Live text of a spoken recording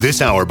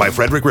This hour by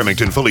Frederick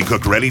Remington fully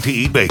cooked,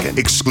 ready-to-eat bacon.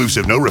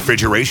 Exclusive, no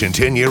refrigeration,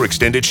 10-year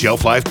extended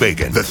shelf life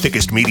bacon. The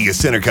thickest, meatiest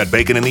center cut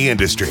bacon in the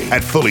industry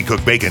at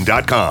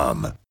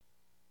fullycookedbacon.com.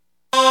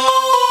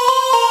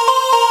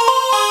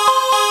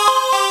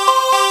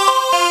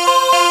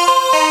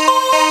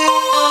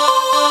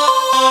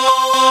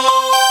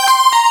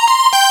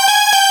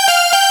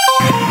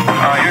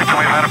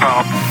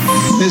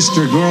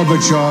 Mr.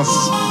 Gorbachev,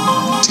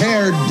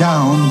 tear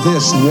down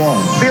this wall.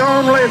 The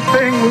only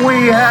thing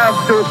we have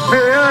to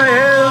fear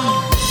is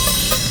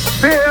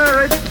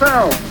fear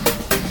itself.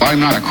 I'm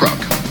not a crook.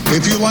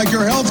 If you like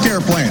your health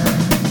care plan,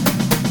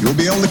 you'll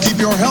be able to keep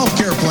your health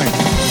care plan.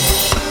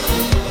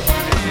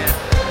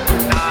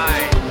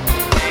 9,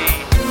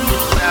 8,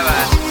 7,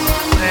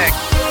 6,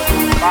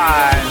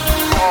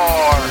 5,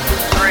 4,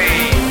 3,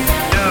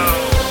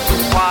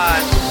 2,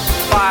 1,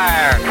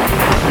 fire.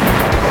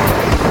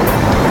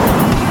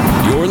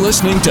 You're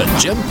listening to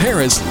Jim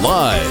Paris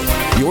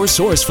Live, your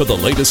source for the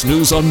latest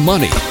news on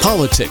money,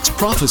 politics,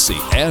 prophecy,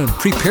 and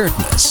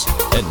preparedness.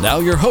 And now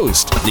your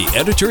host, the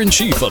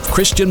editor-in-chief of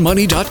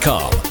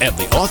ChristianMoney.com and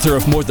the author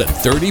of more than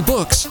 30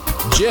 books,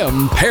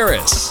 Jim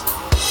Paris.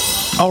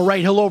 All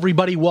right. Hello,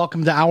 everybody.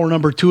 Welcome to hour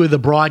number 2 of the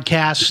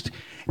broadcast.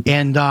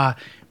 And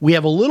we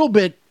have a little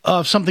bit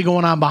of something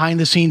going on behind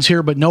the scenes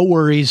here, but no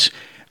worries.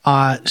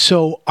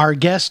 So our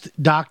guest,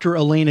 Dr.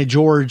 Elena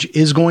George,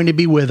 is going to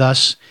be with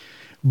us.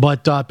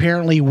 But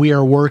apparently we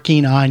are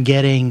working on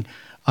getting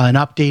an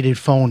updated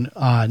phone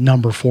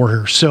number for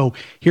her. So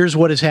here's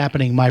what is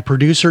happening. My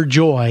producer,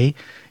 Joy,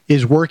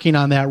 is working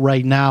on that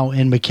right now.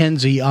 And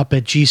Mackenzie up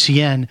at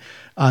GCN,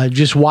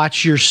 just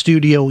watch your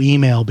studio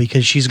email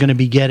because she's going to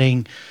be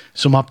getting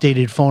some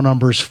updated phone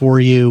numbers for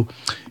you.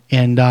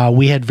 And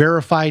we had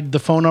verified the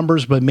phone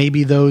numbers, but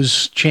maybe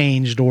those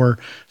changed or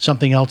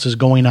something else is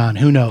going on.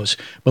 Who knows?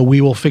 But we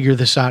will figure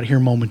this out here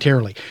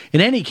momentarily.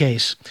 In any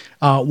case,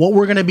 what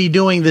we're going to be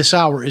doing this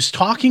hour is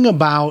talking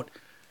about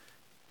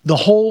the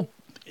whole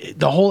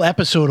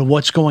episode of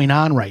what's going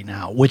on right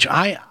now, which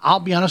I'll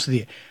be honest with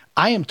you,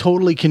 I am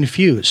totally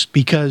confused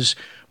because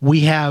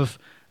we have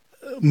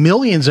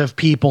millions of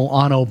people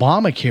on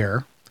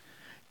Obamacare,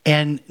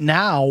 and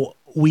now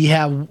we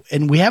haven't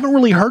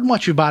really heard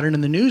much about it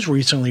in the news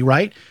recently,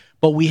 right?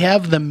 But we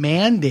have the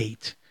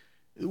mandate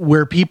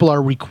where people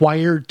are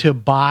required to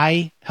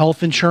buy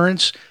health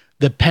insurance,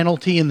 the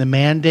penalty and the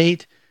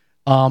mandate,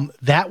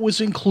 that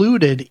was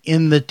included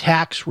in the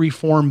tax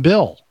reform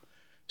bill.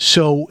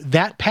 So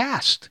that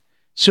passed.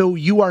 So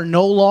you are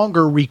no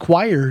longer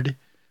required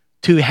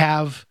to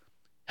have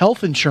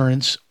health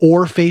insurance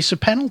or face a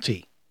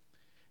penalty.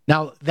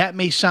 Now, that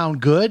may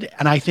sound good,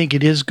 and I think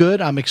it is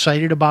good. I'm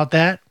excited about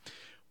that.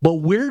 But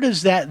where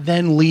does that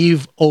then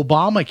leave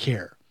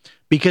Obamacare?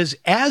 Because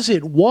as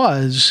it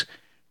was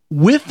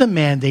with the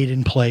mandate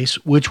in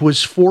place, which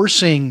was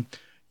forcing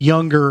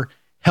younger,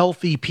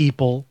 healthy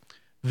people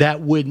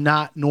that would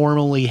not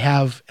normally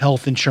have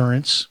health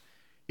insurance,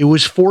 it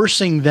was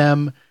forcing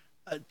them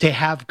to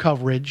have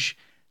coverage.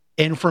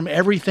 And from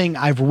everything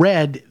I've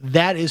read,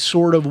 that is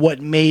sort of what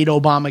made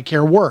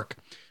Obamacare work,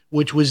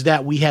 which was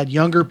that we had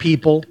younger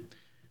people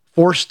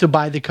forced to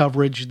buy the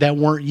coverage that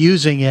weren't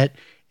using it.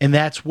 And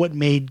that's what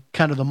made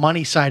kind of the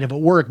money side of it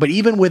work. But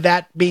even with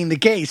that being the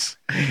case,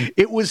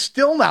 it was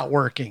still not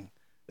working.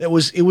 It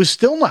was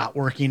still not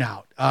working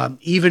out.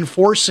 Even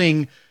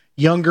forcing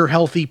younger,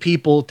 healthy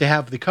people to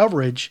have the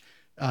coverage,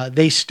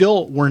 they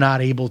still were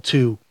not able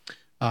to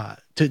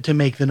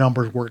make the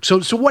numbers work.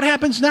 So what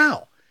happens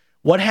now?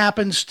 What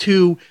happens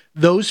to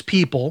those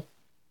people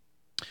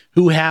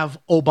who have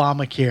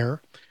Obamacare?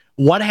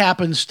 What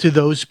happens to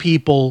those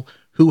people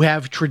who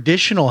have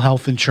traditional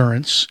health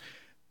insurance?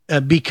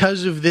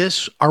 Because of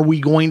this, are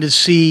we going to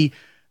see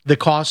the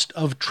cost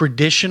of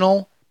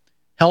traditional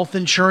health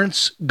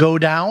insurance go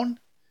down?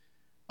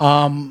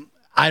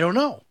 I don't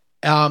know.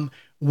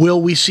 Will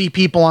we see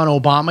people on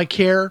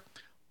Obamacare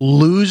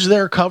lose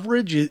their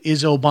coverage?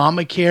 Is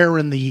Obamacare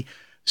and the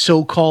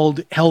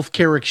so-called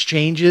healthcare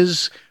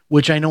exchanges,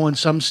 which I know in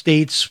some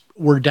states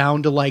we're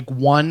down to like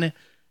one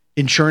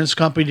insurance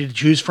company to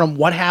choose from,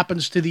 what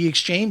happens to the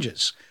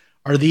exchanges?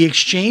 Are the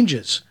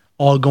exchanges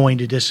all going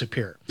to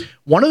disappear?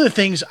 One of the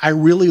things I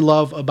really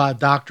love about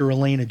Dr.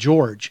 Elena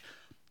George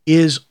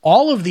is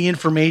all of the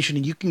information,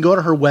 and you can go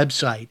to her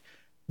website,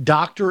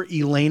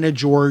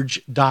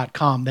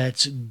 drelenageorge.com.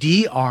 That's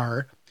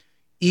DRELAINA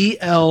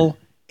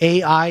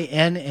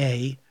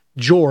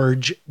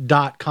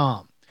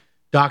George.com.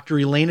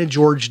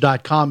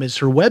 drelenageorge.com is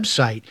her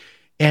website.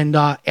 And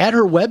at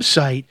her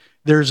website,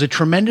 there's a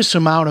tremendous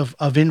amount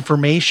of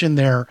information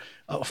there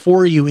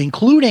for you,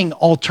 including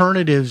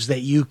alternatives that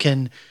you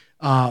can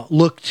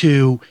look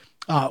to.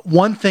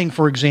 One thing,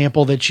 for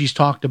example, that she's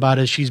talked about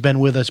as she's been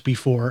with us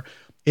before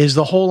is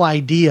the whole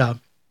idea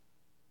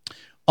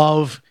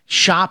of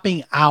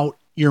shopping out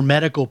your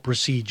medical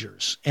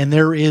procedures. And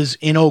there is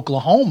in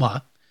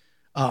Oklahoma,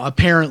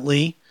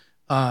 apparently,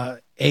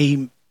 a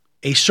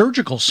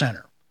surgical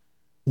center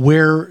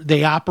where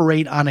they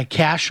operate on a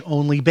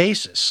cash-only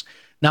basis.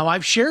 Now,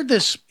 I've shared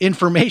this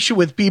information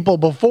with people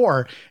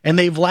before, and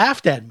they've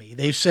laughed at me.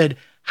 They've said,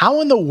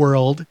 how in the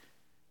world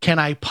can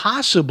I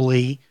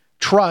possibly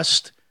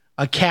trust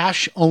a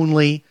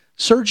cash-only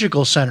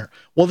surgical center?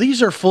 Well,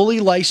 these are fully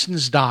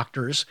licensed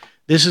doctors.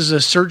 This is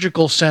a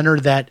surgical center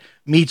that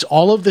meets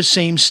all of the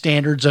same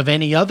standards of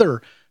any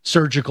other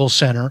surgical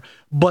center.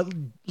 But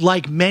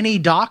like many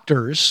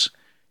doctors,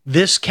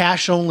 this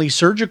cash-only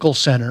surgical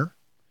center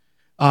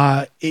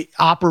it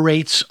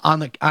operates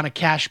on a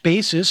cash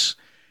basis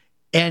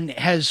and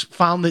has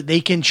found that they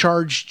can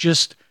charge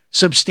just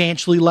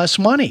substantially less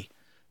money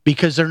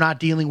because they're not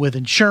dealing with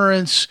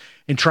insurance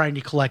and trying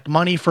to collect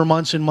money for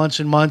months and months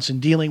and months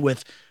and dealing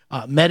with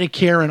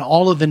Medicare and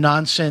all of the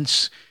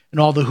nonsense and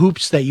all the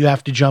hoops that you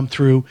have to jump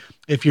through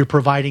if you're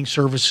providing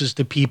services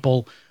to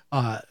people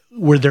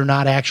where they're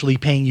not actually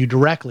paying you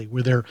directly,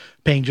 where they're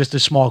paying just a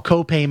small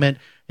copayment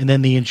and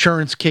then the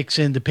insurance kicks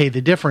in to pay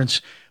the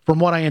difference. From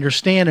what I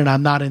understand, and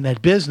I'm not in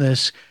that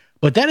business,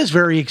 but that is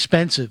very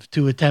expensive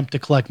to attempt to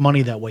collect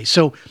money that way.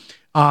 So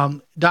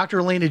Dr.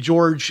 Elena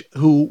George,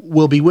 who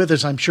will be with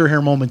us, I'm sure,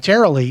 here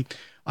momentarily,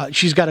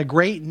 she's got a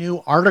great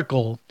new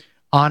article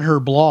on her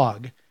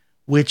blog,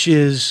 which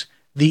is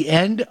the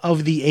end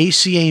of the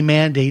ACA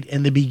mandate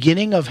and the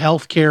beginning of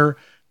healthcare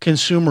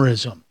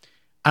consumerism.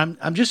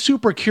 I'm just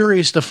super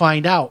curious to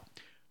find out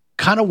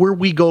kind of where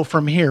we go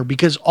from here,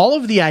 because all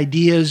of the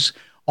ideas,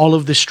 all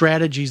of the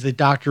strategies that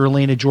Dr.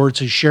 Elena George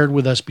has shared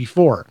with us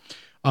before,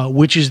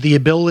 which is the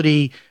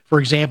ability, for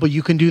example,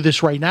 you can do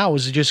this right now,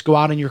 is to just go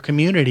out in your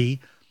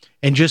community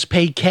and just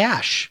pay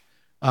cash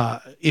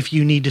if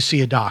you need to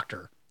see a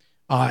doctor.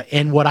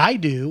 And what I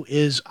do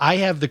is I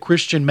have the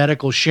Christian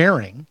Medical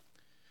Sharing,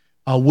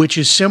 which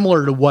is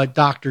similar to what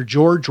Dr.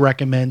 George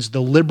recommends,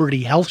 the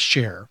Liberty Health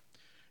Share.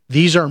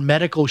 These are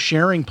medical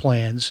sharing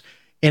plans.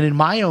 And in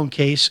my own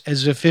case,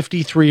 as a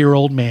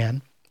 53-year-old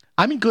man,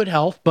 I'm in good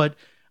health, but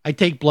I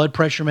take blood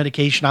pressure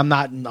medication. I'm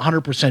not in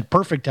 100%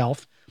 perfect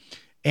health.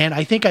 And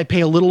I think I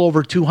pay a little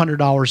over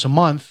 $200 a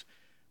month,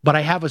 but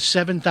I have a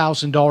 $7,000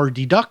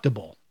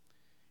 deductible.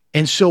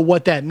 And so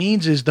what that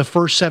means is the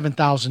first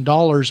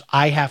 $7,000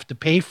 I have to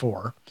pay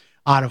for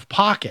out of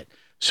pocket.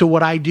 So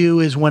what I do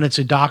is when it's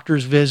a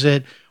doctor's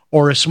visit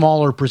or a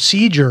smaller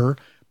procedure,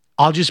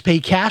 I'll just pay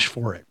cash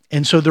for it.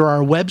 And so there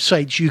are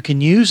websites you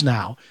can use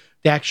now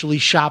to actually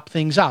shop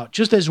things out.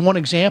 Just as one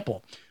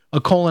example,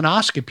 a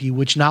colonoscopy,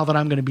 which now that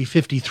I'm going to be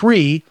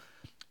 53,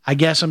 I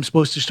guess I'm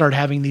supposed to start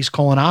having these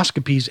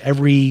colonoscopies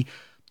every,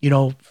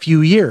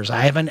 few years.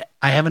 I haven't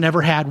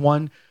ever had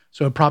one,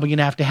 so I'm probably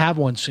going to have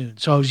one soon.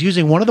 So I was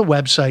using one of the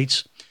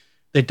websites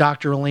that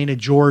Dr. Elena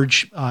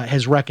George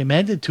has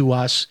recommended to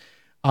us,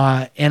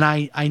 and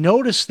I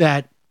noticed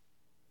that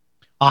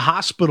a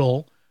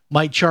hospital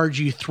might charge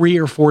you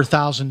 $3,000 or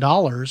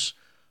 $4,000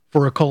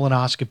 for a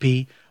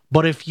colonoscopy,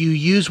 but if you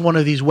use one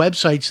of these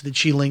websites that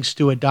she links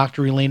to at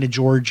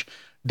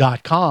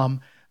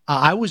drelenageorge.com,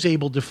 I was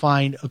able to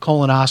find a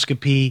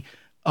colonoscopy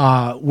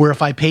where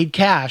if I paid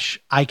cash,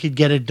 I could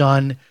get it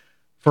done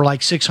for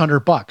like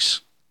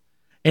 $600.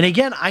 And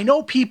again, I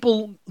know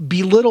people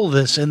belittle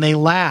this and they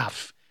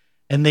laugh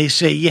and they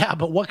say, yeah,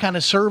 but what kind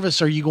of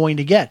service are you going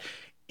to get?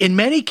 In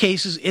many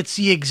cases, it's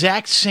the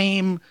exact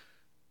same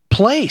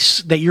place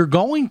that you're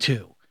going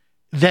to,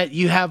 that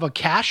you have a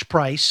cash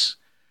price,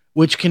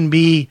 which can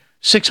be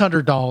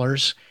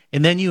 $600,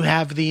 and then you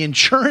have the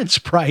insurance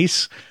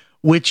price,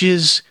 which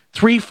is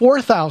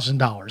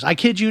 $3,000-$4,000. I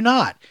kid you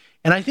not.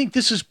 And I think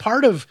this is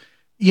part of,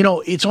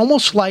 it's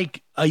almost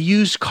like a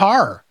used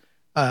car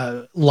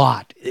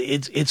lot.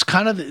 It's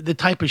kind of the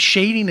type of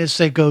shadiness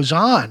that goes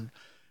on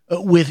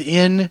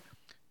within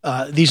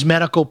these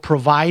medical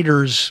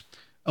providers,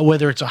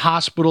 whether it's a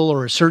hospital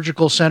or a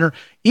surgical center,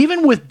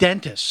 even with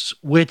dentists,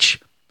 which,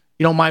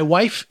 my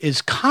wife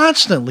is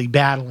constantly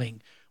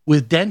battling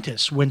with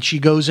dentists when she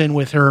goes in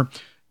with her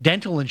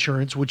dental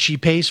insurance, which she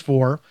pays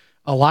for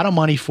a lot of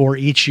money for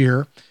each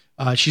year.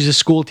 She's a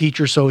school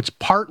teacher, so it's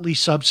partly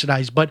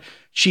subsidized, but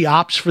she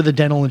opts for the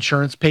dental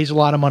insurance, pays a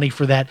lot of money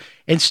for that,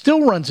 and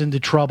still runs into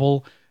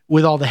trouble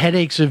with all the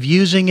headaches of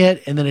using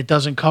it, and then it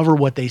doesn't cover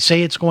what they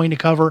say it's going to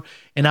cover,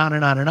 and on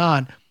and on and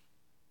on.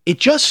 It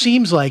just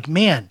seems like,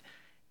 man,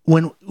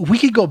 when we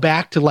could go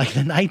back to like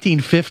the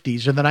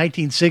 1950s or the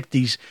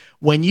 1960s,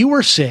 when you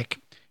were sick,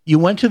 you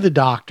went to the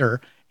doctor,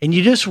 and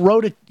you just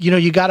wrote it,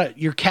 you got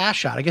your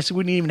cash out. I guess we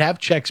wouldn't even have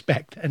checks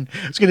back then.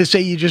 I was going to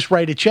say you just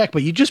write a check,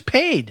 but you just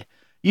paid.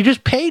 You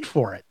just paid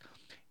for it.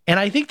 And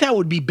I think that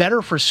would be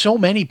better for so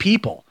many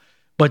people.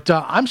 But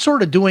I'm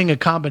sort of doing a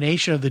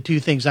combination of the two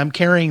things. I'm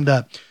carrying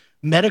the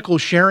medical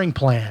sharing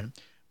plan,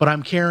 but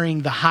I'm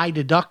carrying the high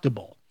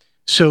deductible.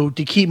 So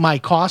to keep my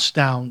costs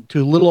down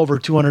to a little over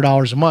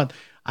 $200 a month,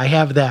 I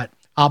have that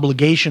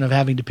obligation of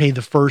having to pay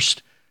the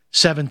first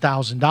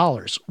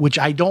 $7,000, which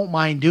I don't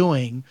mind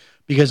doing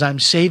because I'm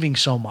saving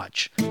so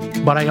much.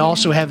 But I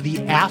also have the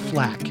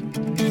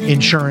AFLAC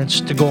insurance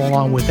to go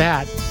along with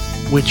that,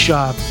 which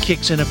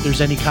kicks in if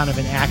there's any kind of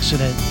an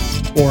accident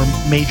or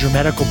major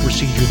medical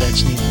procedure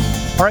that's needed.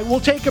 All right, we'll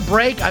take a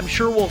break. I'm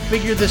sure we'll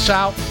figure this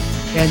out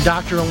and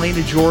Dr.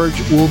 Elena George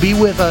will be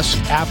with us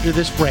after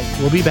this break.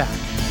 We'll be back.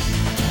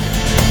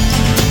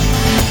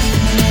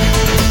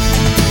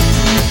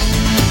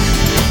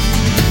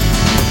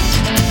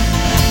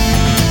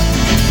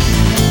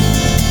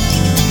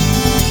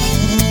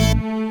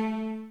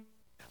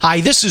 Hi,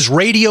 this is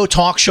radio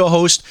talk show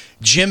host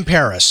Jim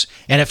Paris.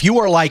 And if you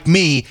are like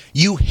me,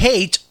 you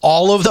hate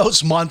all of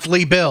those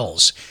monthly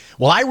bills.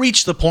 Well, I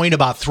reached the point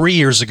about 3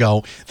 years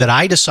ago that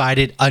I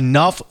decided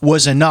enough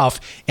was enough,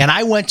 and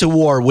I went to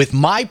war with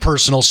my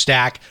personal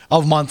stack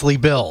of monthly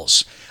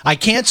bills. I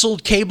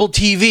canceled cable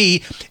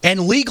TV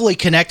and legally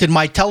connected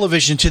my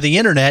television to the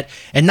internet,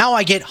 and now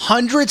I get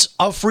hundreds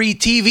of free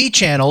TV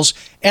channels,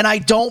 and I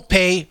don't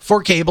pay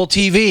for cable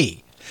TV.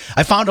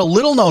 I found a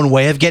little-known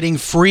way of getting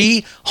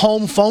free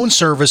home phone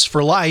service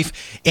for life,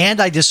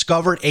 and I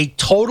discovered a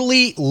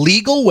totally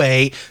legal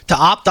way to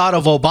opt out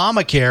of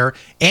Obamacare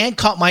and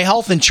cut my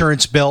health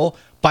insurance bill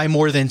by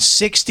more than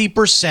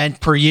 60%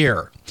 per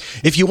year.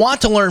 If you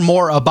want to learn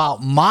more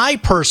about my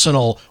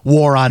personal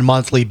war on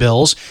monthly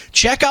bills,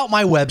 check out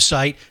my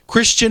website,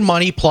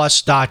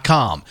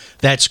 ChristianMoneyPlus.com.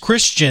 That's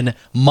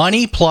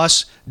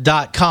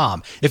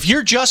ChristianMoneyPlus.com. If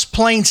you're just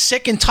plain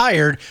sick and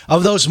tired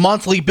of those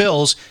monthly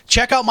bills,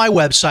 check out my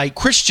website,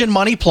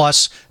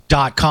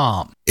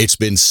 ChristianMoneyPlus.com. It's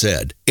been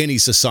said, any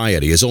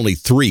society is only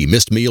 3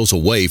 missed meals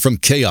away from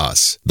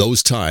chaos.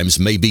 Those times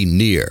may be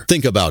near.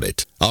 Think about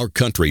it. Our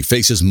country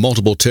faces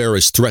multiple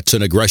terrorist threats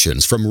and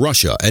aggressions from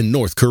Russia and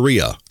North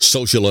Korea.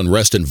 Social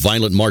unrest and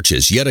violent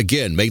marches yet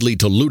again may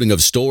lead to looting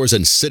of stores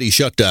and city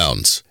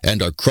shutdowns.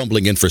 And our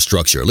crumbling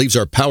infrastructure leaves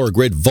our power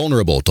grid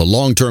vulnerable to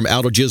long-term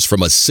outages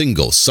from a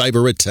single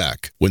cyber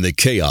attack. When the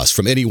chaos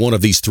from any one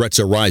of these threats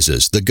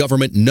arises, the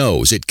government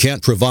knows it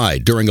can't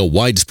provide during a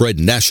widespread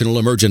national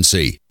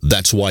emergency.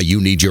 That's why you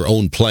need your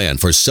own plan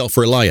for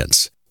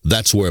self-reliance.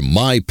 That's where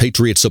My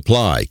Patriot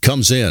Supply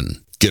comes in.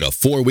 Get a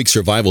 4-week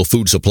survival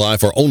food supply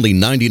for only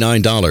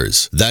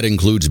 $99. That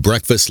includes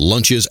breakfast,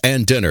 lunches,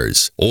 and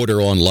dinners.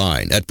 Order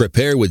online at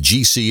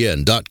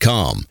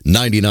preparewithgcn.com.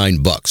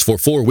 $99 for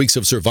 4 weeks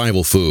of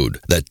survival food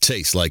that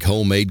tastes like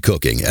homemade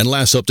cooking and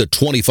lasts up to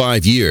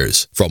 25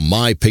 years. From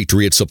My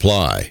Patriot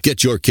Supply.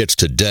 Get your kits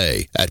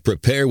today at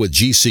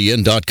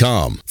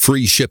preparewithgcn.com.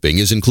 Free shipping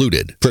is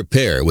included.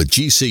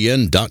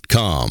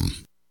 Preparewithgcn.com.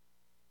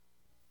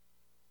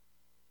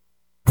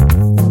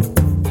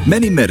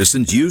 Many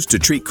medicines used to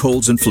treat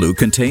colds and flu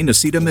contain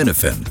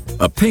acetaminophen,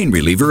 a pain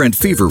reliever and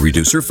fever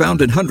reducer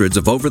found in hundreds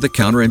of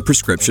over-the-counter and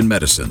prescription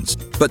medicines.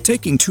 But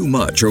taking too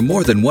much or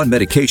more than one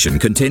medication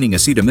containing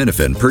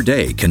acetaminophen per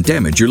day can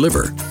damage your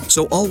liver.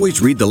 So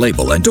always read the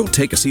label and don't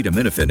take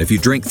acetaminophen if you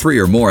drink 3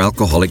 or more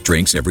alcoholic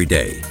drinks every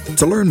day.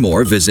 To learn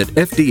more, visit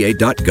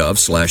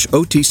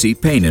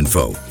fda.gov/OTC pain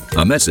info.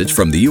 A message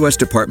from the U.S.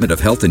 Department of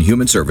Health and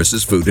Human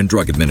Services Food and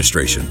Drug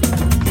Administration.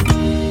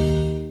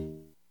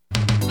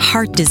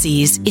 Heart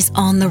disease is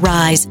on the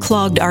rise.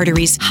 Clogged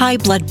arteries, high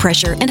blood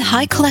pressure, and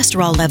high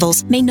cholesterol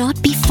levels may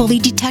not be fully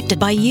detected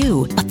by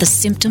you, but the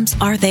symptoms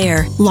are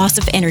there. Loss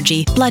of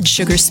energy, blood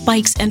sugar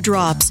spikes and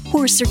drops,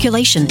 poor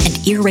circulation,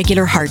 and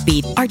irregular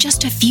heartbeat are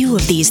just a few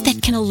of these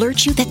that can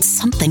alert you that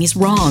something is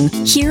wrong.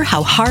 Hear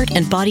how Heart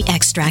and Body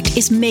Extract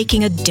is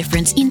making a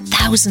difference in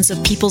thousands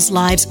of people's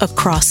lives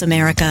across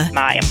America.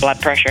 My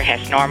blood pressure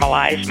has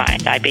normalized. My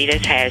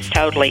diabetes has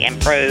totally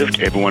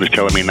improved. Everyone is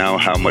telling me now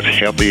how much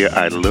healthier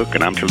I look,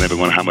 and I'm telling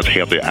everyone how much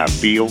healthier I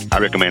feel. I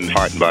recommend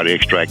Heart and Body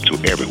Extract to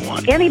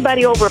everyone.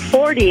 Anybody over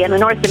 40 in the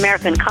North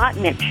American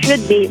continent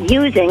should be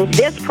using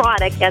this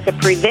product as a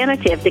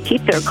preventative to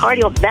keep their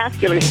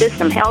cardiovascular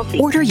system healthy.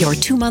 Order your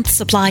 2-month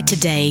supply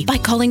today by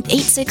calling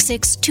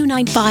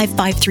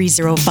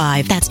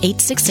 866-295-5305. That's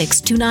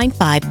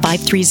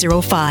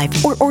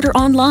 866-295-5305. Or order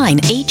online,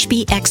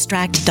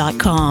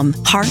 hbextract.com.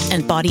 Heart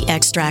and Body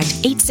Extract,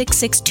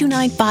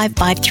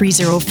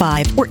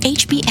 866-295-5305 or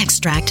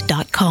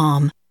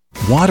hbextract.com.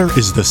 Water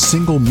is the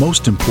single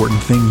most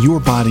important thing your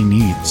body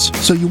needs,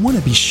 so you want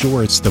to be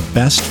sure it's the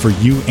best for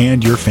you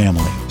and your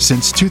family.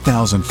 Since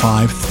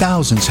 2005,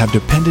 thousands have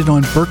depended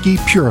on Berkey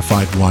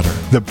purified water.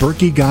 The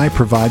Berkey Guy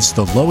provides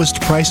the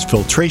lowest priced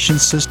filtration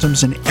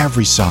systems in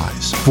every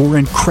size for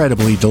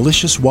incredibly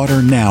delicious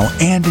water now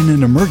and in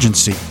an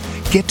emergency.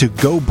 Get to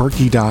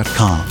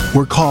GoBerkey.com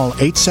or call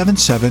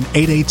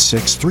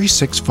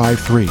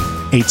 877-886-3653.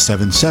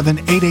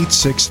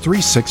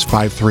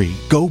 877-886-3653.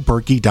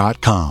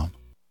 GoBerkey.com.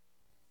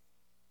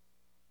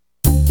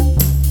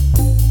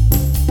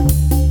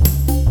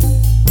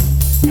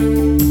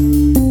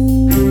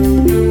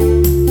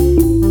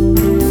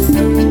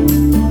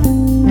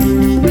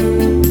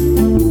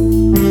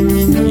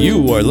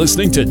 You are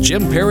listening to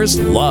Jim Paris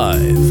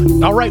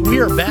Live. All right, we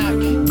are back,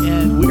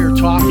 and we are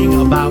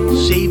talking about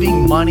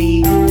saving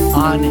money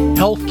on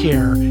health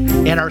care.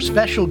 And our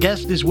special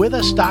guest is with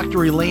us.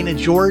 Dr. Elena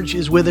George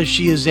is with us.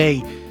 She is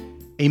a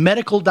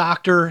medical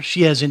doctor.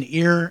 She has an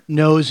ear,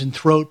 nose, and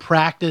throat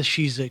practice.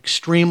 She's an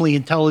extremely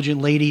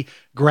intelligent lady,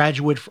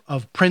 graduate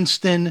of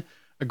Princeton,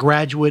 a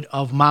graduate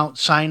of Mount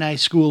Sinai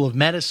School of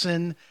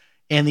Medicine,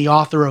 and the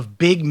author of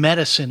Big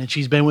Medicine, and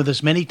she's been with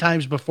us many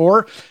times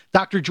before.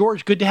 Dr.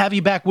 George, good to have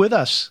you back with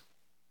us.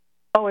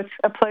 Oh, it's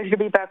a pleasure to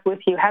be back with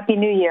you. Happy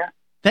New Year.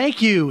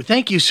 Thank you.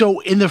 Thank you. So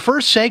in the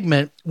first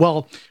segment,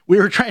 well, we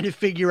were trying to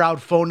figure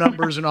out phone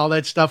numbers and all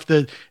that stuff,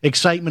 the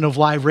excitement of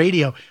live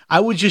radio. I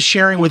was just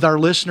sharing with our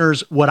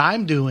listeners what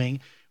I'm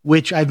doing,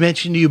 which I've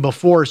mentioned to you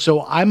before.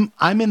 So I'm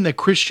in the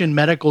Christian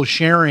medical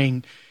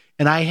sharing,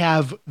 and I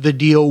have the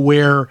deal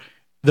where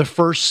the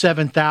first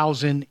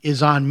 7,000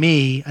 is on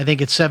me. I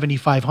think it's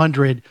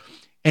 7,500.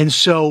 And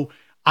so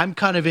I'm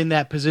kind of in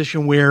that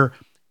position where,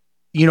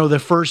 the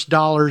first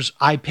dollars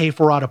I pay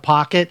for out of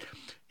pocket.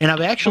 And I've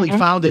actually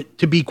found it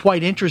to be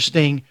quite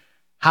interesting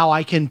how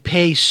I can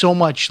pay so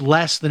much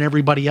less than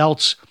everybody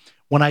else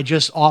when I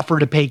just offer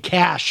to pay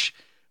cash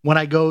when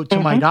I go to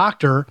my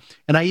doctor.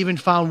 And I even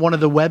found one of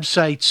the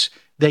websites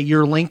that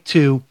you're linked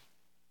to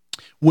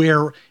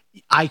where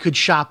I could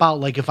shop out,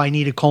 like if I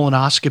need a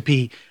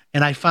colonoscopy.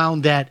 And I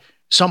found that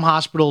some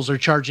hospitals are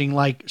charging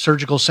like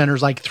surgical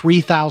centers like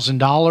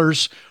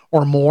 $3,000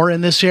 or more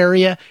in this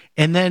area.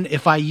 And then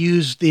if I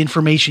use the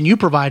information you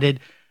provided,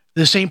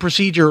 the same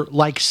procedure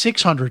like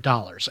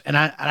 $600. And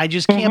I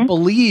just can't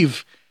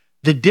believe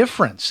the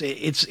difference.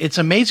 It's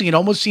amazing. It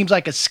almost seems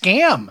like a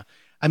scam.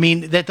 I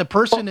mean, that the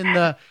person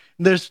in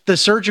the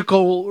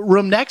surgical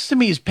room next to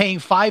me is paying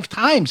 5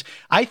 times.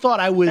 I thought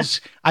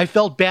I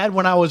felt bad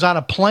when I was on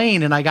a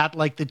plane and I got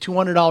like the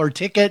 $200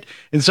 ticket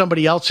and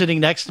somebody else sitting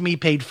next to me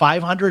paid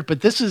 $500,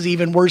 but this is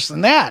even worse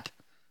than that.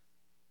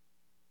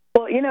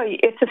 Well,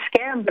 it's a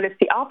scam, but it's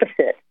the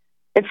opposite.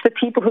 It's the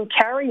people who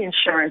carry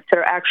insurance that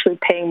are actually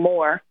paying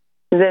more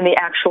than the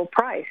actual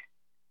price.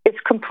 It's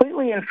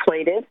completely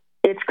inflated.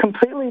 It's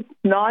completely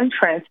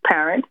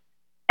non-transparent,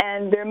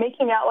 and they're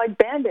making out like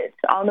bandits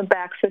on the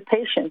backs of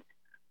patients.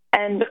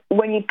 And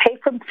when you pay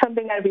for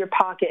something out of your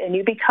pocket and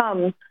you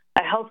become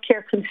a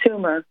healthcare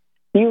consumer,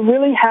 you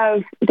really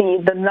have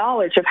the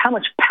knowledge of how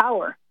much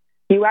power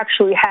you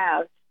actually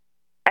have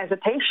as a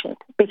patient,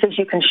 because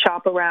you can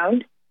shop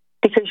around,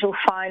 because you'll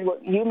find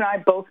what you and I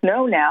both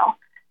know now,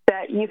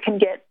 that you can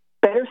get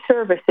better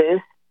services,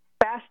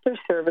 faster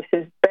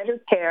services, better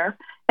care,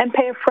 and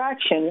pay a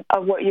fraction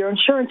of what your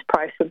insurance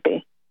price would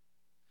be.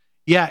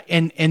 Yeah,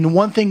 and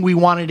one thing we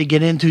wanted to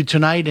get into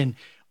tonight, and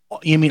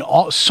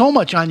so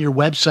much on your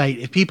website,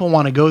 if people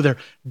want to go there,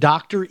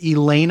 Dr.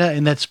 Elena,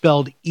 and that's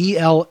spelled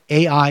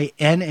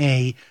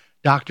ELAINA,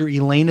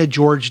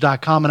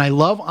 DrElenaGeorge.com. And I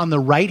love on the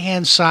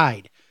right-hand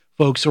side,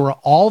 folks, there are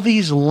all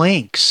these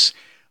links,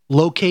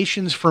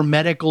 locations for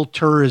medical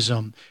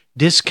tourism,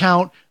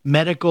 discount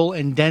medical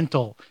and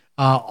dental,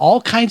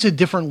 all kinds of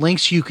different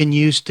links you can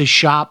use to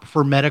shop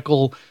for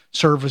medical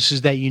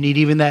services that you need.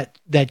 Even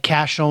that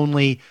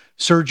cash-only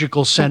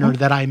surgical center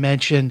that I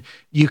mentioned,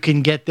 you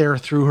can get there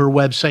through her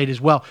website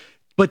as well.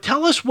 But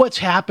tell us what's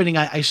happening.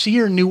 I see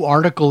your new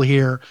article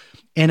here,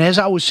 and as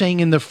I was saying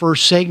in the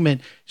first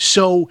segment,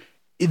 so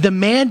the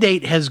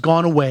mandate has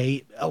gone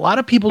away. A lot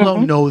of people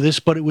don't know this,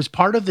 but it was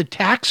part of the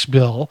tax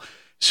bill.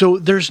 So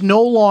there's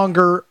no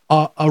longer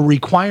a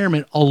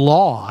requirement, a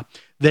law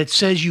that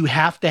says you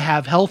have to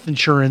have health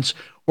insurance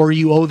or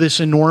you owe this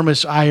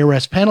enormous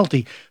IRS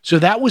penalty. So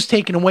that was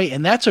taken away,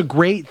 and that's a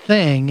great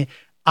thing.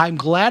 I'm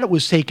glad it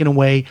was taken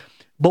away,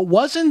 but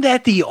wasn't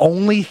that the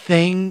only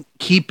thing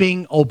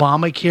keeping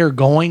Obamacare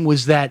going,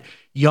 was that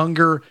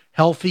younger,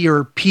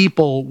 healthier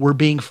people were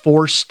being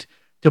forced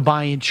to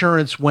buy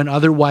insurance when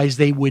otherwise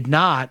they would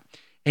not?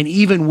 And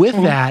even with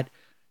that,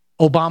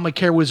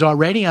 Obamacare was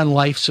already on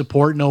life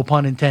support, no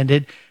pun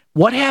intended.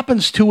 What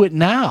happens to it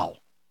now?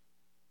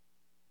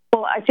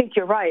 Well, I think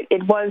you're right.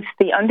 It was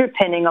the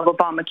underpinning of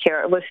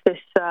Obamacare. It was this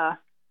the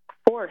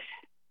force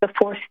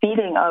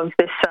feeding of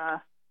this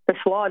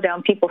law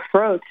down people's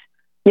throats.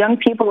 Young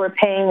people were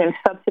paying and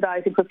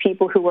subsidizing for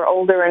people who were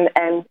older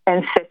and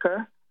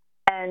sicker,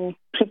 and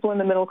people in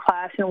the middle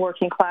class and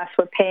working class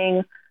were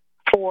paying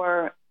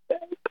for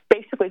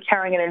basically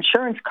carrying an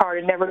insurance card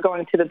and never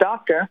going to the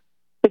doctor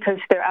because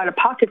their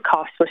out-of-pocket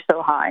costs were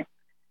so high.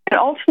 And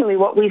ultimately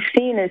what we've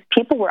seen is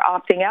people were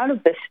opting out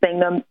of this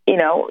thing.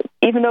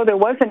 Even though there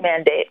was a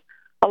mandate,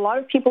 a lot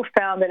of people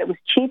found that it was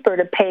cheaper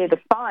to pay the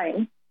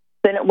fine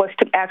than it was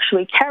to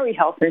actually carry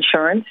health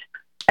insurance.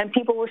 And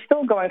people were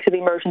still going to the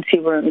emergency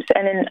rooms.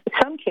 And in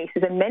some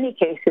cases, in many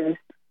cases,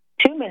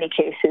 too many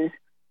cases,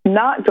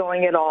 not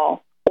going at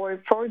all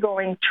or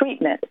foregoing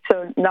treatment.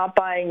 So not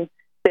buying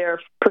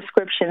their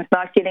prescriptions,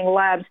 not getting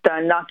labs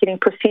done, not getting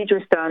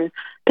procedures done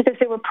because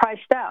they were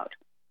priced out.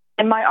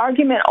 And my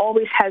argument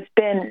always has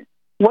been,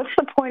 what's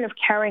the point of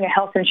carrying a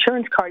health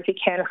insurance card if you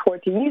can't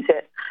afford to use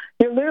it?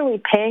 You're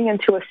literally paying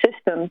into a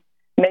system,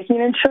 making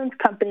an insurance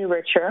company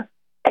richer,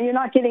 and you're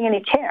not getting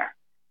any care.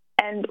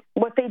 And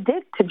what they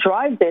did to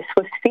drive this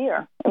was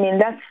fear. I mean,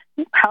 that's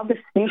how this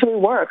usually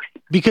works.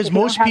 Because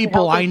most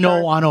people I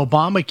know on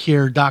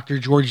Obamacare, Dr.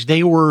 George,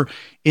 they were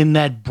in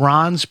that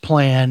bronze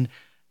plan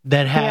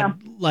that had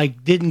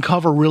didn't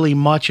cover really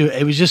much.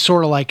 It was just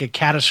sort of like a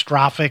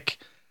catastrophic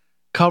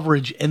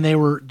coverage, and they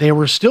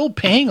were still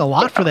paying a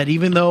lot for that,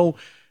 even though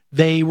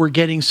they were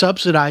getting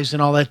subsidized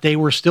and all that, they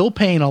were still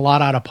paying a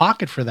lot out of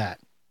pocket for that.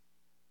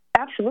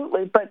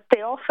 Absolutely, but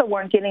they also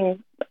weren't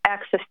getting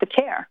access to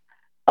care.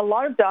 A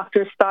lot of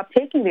doctors stopped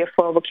taking the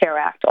Affordable Care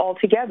Act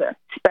altogether,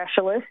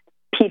 specialists,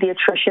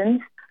 pediatricians,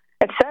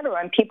 et cetera,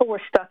 and people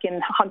were stuck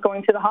in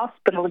going to the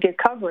hospital to get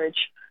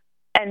coverage.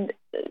 And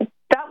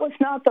that was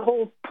not the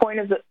whole point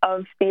of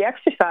the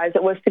exercise.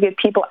 It was to give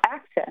people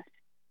access,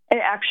 and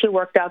it actually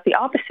worked out the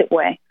opposite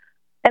way.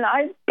 And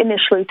I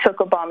initially took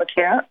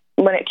Obamacare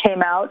when it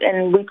came out,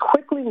 and we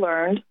quickly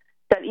learned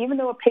that even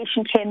though a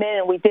patient came in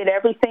and we did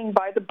everything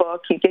by the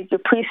book, you get your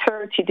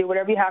pre-certs, you do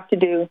whatever you have to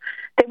do,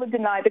 they would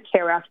deny the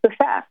care after the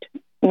fact.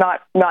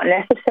 Not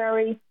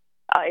necessary,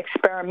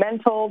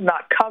 experimental,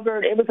 not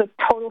covered. It was a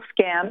total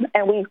scam,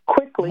 and we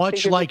quickly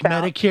much like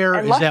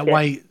Medicare.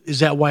 Is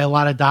that why a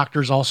lot of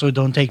doctors also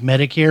don't take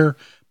Medicare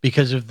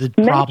because of the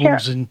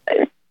problems? And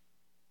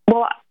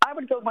well, I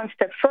would go one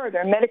step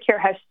further. Medicare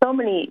has so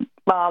many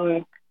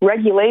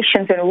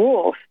regulations and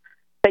rules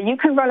that you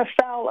can run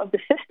afoul of the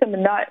system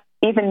and not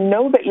even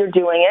know that you're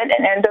doing it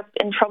and end up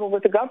in trouble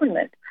with the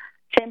government.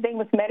 Same thing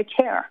with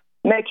Medicare.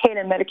 Medicaid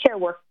and Medicare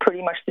work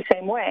pretty much the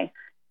same way,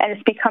 and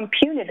it's become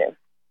punitive.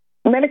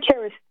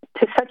 Medicare is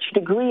to such a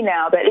degree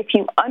now that if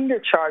you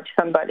undercharge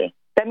somebody,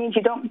 that means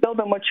you don't bill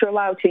them what you're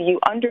allowed to, you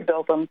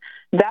underbill them.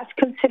 That's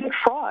considered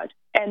fraud,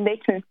 and they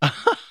can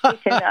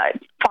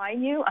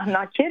fine you. I'm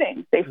not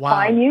kidding. They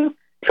fine you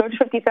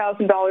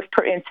 $250,000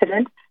 per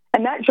incident,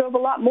 and that drove a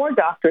lot more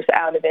doctors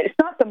out of it. It's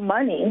not the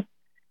money.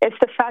 It's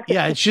the fact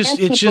that it's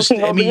just.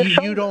 I mean,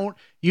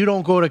 you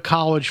don't go to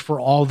college for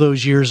all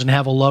those years and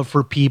have a love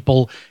for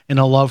people and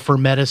a love for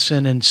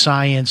medicine and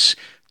science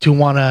to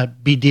want to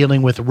be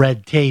dealing with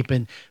red tape.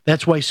 And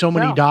that's why so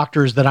many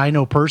doctors that I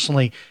know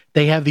personally,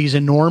 they have these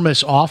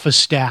enormous office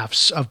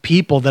staffs of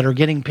people that are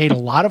getting paid a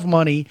lot of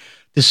money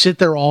to sit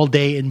there all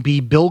day and be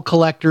bill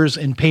collectors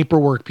and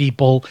paperwork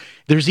people.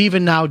 There's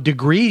even now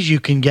degrees you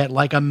can get,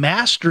 like a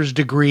master's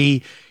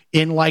degree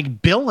in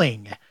like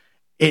billing,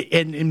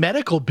 in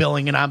medical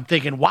billing. And I'm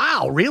thinking,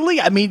 wow, really?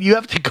 I mean, you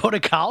have to go to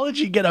college,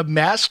 you get a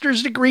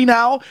master's degree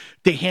now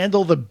to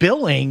handle the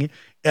billing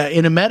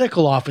in a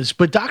medical office.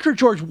 But Dr.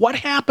 George, what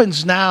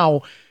happens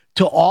now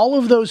to all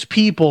of those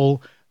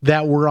people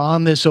that were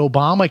on this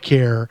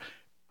Obamacare?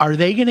 Are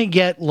they going to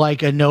get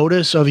like a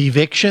notice of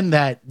eviction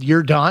that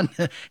you're done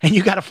and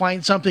you got to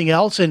find something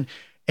else? And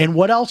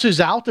what else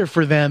is out there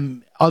for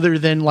them other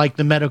than like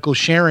the medical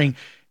sharing?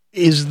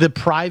 Is the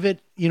private,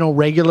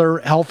 regular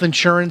health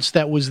insurance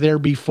that was there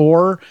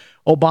before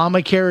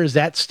Obamacare, is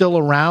that still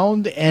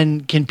around?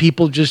 And can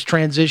people just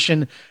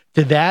transition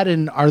to that?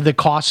 And are the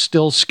costs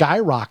still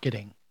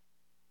skyrocketing?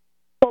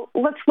 Well,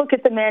 let's look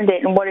at the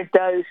mandate and what it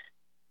does,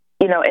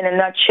 in a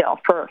nutshell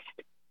first.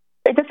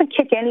 It doesn't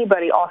kick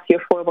anybody off the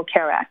Affordable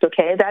Care Act,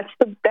 okay? That's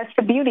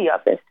the beauty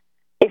of this.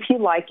 If you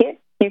like it,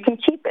 you can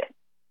keep it.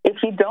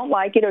 If you don't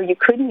like it or you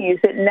couldn't use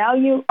it, now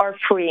you are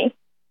free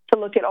to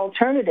look at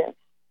alternatives.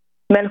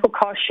 Medical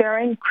cost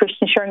sharing,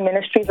 Christian sharing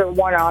ministries are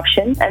one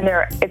option, and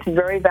it's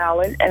very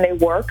valid and they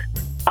work.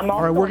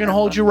 All right, we're going to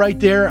hold you right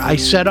there. I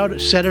set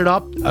it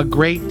up, a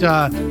great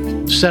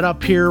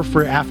setup here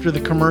for after the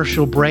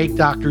commercial break.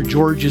 Dr.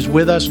 George is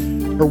with us.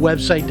 Her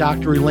website,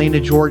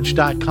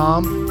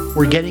 drelenageorge.com.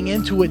 We're getting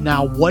into it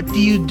now. What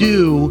do you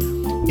do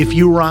if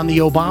you were on the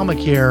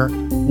Obamacare?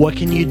 What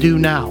can you do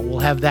now? We'll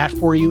have that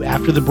for you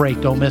after the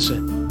break. Don't miss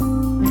it.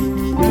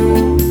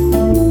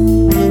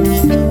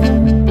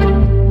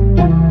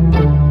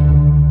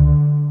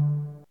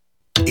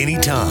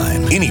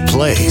 Anytime, any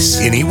place,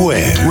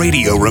 anywhere.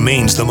 Radio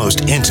remains the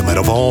most intimate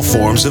of all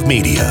forms of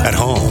media. At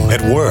home,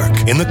 at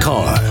work, in the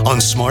car, on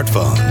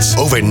smartphones.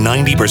 Over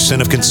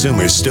 90% of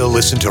consumers still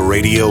listen to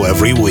radio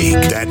every week.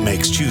 That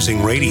makes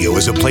choosing radio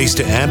as a place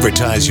to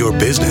advertise your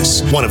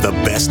business one of the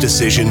best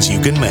decisions you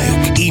can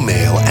make.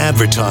 Email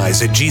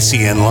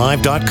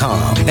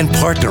advertise@gcnlive.com and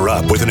partner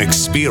up with an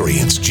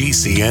experienced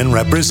GCN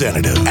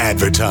representative.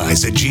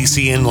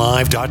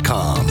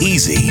 Advertise@gcnlive.com.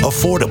 Easy,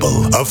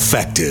 affordable,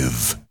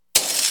 effective.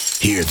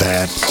 Hear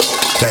that?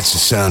 That's the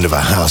sound of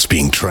a house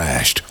being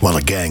trashed while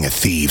a gang of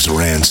thieves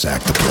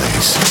ransack the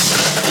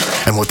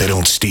place. And what they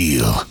don't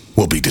steal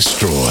will be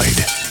destroyed.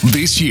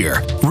 This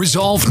year,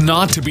 resolve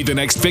not to be the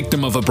next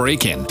victim of a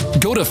break-in.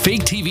 Go to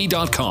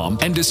faketv.com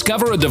and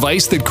discover a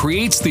device that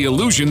creates the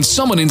illusion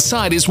someone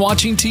inside is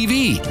watching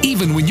TV,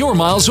 even when you're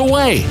miles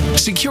away.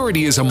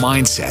 Security is a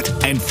mindset,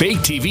 and Fake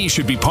TV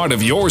should be part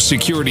of your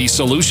security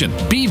solution.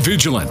 Be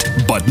vigilant,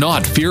 but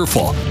not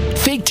fearful.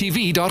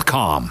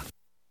 faketv.com.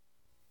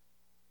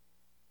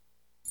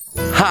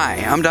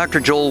 Hi, I'm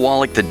Dr. Joel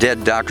Wallach, the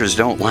Dead Doctors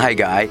Don't Lie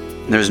guy.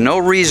 There's no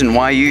reason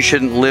why you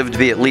shouldn't live to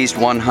be at least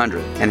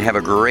 100 and have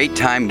a great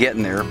time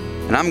getting there.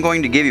 And I'm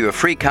going to give you a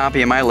free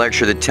copy of my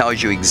lecture that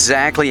tells you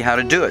exactly how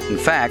to do it. In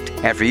fact,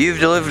 after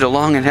you've lived a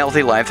long and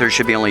healthy life, there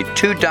should be only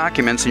 2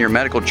 documents in your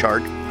medical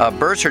chart, a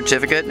birth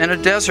certificate and a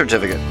death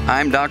certificate.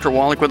 I'm Dr.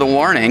 Wallach with a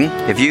warning.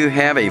 If you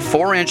have a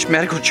 4-inch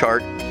medical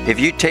chart, If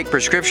you take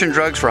prescription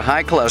drugs for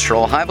high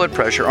cholesterol, high blood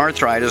pressure,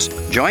 arthritis,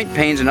 joint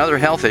pains, and other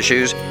health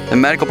issues, the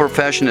medical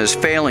profession is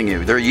failing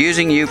you. They're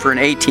using you for an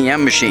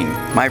ATM machine.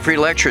 My free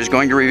lecture is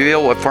going to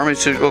reveal what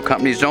pharmaceutical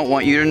companies don't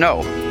want you to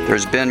know.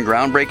 There's been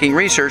groundbreaking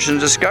research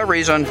and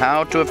discoveries on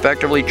how to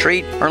effectively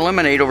treat or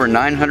eliminate over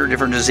 900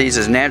 different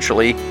diseases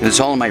naturally. And it's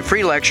all in my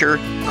free lecture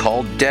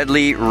called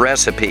Deadly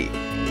Recipe.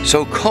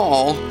 So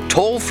call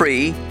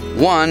toll-free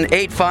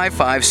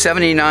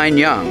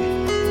 1-855-79-YOUNG.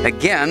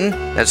 Again,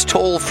 that's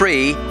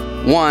toll-free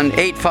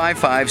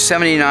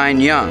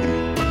 1-855-79-YOUNG.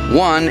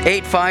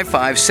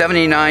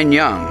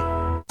 1-855-79-YOUNG.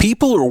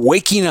 People are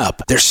waking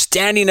up. They're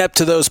standing up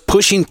to those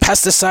pushing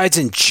pesticides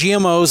and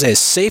GMOs as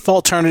safe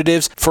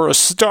alternatives for a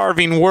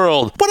starving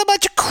world. What a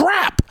bunch of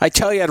crap! I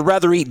tell you, I'd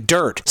rather eat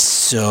dirt.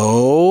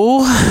 So,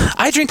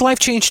 I drink Life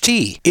Change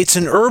Tea. It's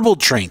an herbal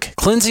drink,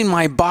 cleansing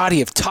my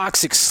body of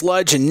toxic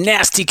sludge and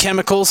nasty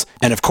chemicals,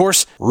 and of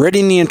course,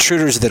 ridding the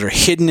intruders that are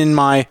hidden in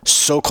my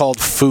so-called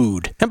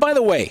food. And by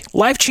the way,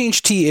 Life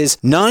Change Tea is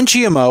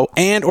non-GMO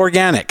and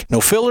organic. No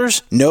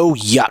fillers, no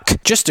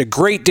yuck. Just a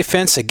great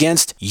defense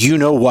against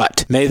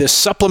you-know-what. May the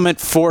supplement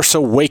force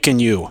awaken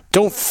you.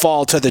 Don't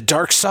fall to the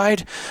dark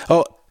side.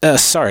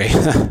 Sorry.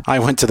 I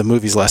went to the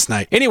movies last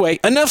night.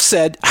 Anyway, enough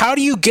said. How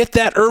do you get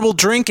that herbal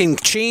drink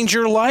and change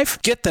your life?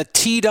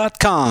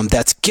 GetTheTea.com.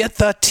 That's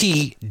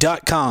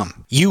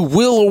GetTheTea.com. You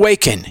will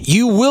awaken.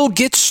 You will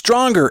get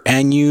stronger,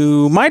 and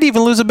you might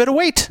even lose a bit of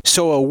weight.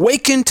 So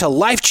awaken to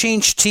Life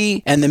Change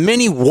Tea and the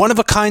many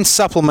one-of-a-kind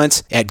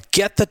supplements at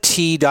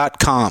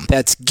GetTheTea.com.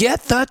 That's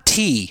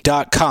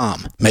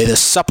GetTheTea.com. May the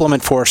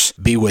supplement force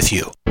be with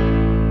you.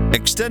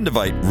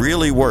 Extendivite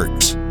really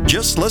works.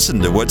 Just listen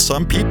to what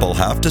some people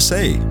have to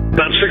say.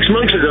 About 6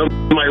 months ago,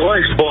 my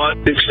wife bought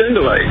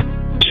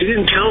Extendivite. She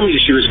didn't tell me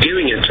she was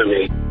giving it to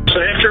me. So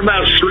after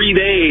about 3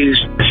 days,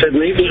 I said,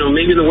 maybe the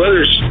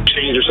weather's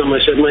changed or something.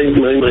 I said, my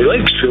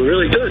legs feel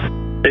really good.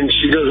 And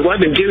she goes, well,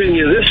 I've been giving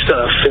you this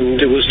stuff, and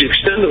it was the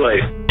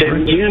Extendivite.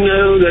 And you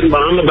know that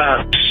I'm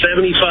about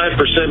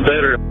 75%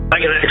 better. I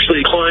can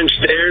actually climb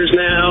stairs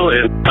now,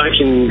 and I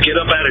can get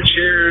up out of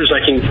chairs. I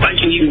can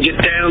even get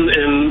down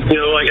and,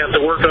 I have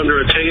to work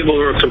under a table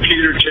or a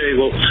computer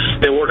table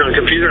and work on a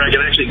computer. I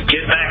can actually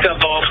get back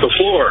up off the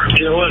floor.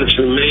 You know what? It's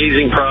an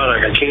amazing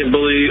product. I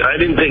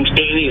didn't think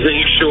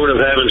anything short of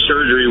having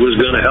surgery was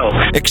going to help.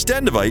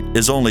 Extendivite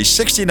is only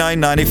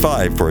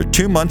 $69.95 for a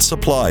 2-month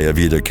supply of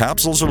either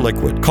capsules or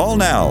liquid. Call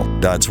now.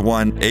 That's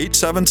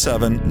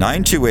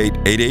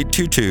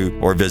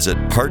 1-877-928-8822 or visit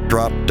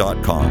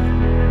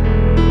heartdrop.com.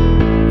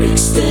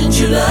 Extend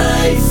your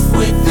life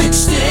with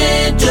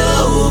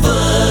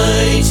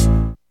Extendovite.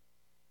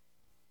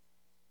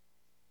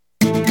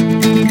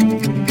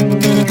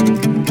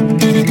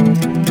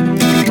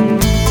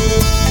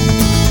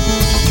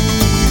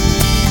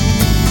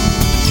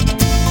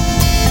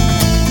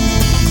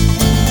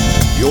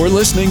 You're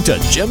listening to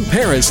Jim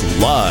Paris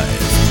Live.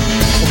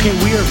 Okay,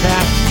 we are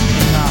back,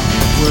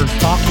 and we're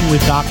talking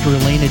with Dr.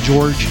 Elena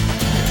George.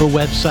 Her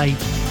website,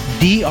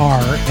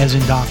 Dr. as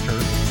in doctor,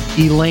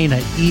 Elena,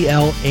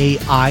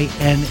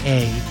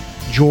 ELAINA,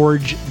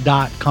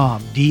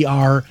 George.com,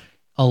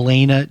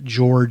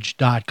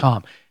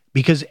 DrElenaGeorge.com,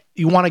 because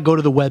you want to go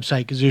to the website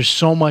because there's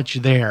so much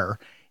there.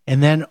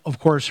 And then, of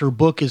course, her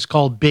book is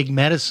called Big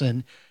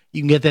Medicine.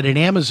 You can get that at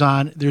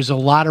Amazon. There's a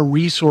lot of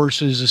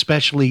resources,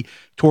 especially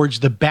towards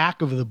the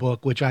back of the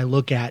book, which I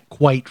look at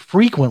quite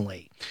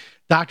frequently.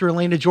 Dr.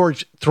 Elena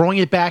George, throwing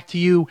it back to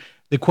you,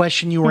 the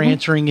question you were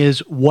answering is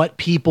what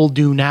people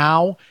do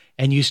now,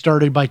 and you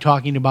started by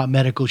talking about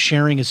medical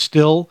sharing is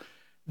still,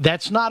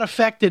 that's not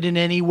affected in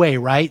any way,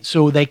 right?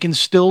 So they can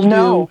still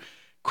do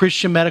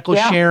Christian medical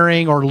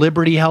sharing or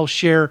Liberty Health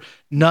Share,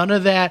 none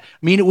of that.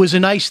 I mean, it was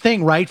a nice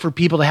thing, right, for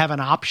people to have an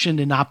option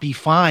to not be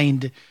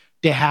fined,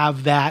 to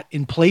have that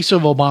in place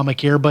of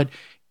Obamacare, but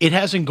it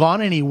hasn't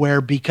gone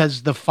anywhere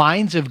because the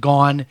fines have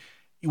gone.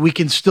 We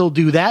can still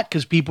do that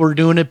because people were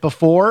doing it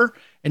before,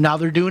 and now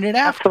they're doing it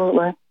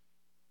after.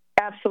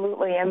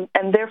 Absolutely. And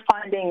they're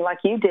finding, like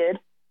you did,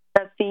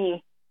 that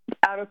the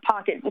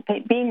out-of-pocket,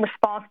 being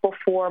responsible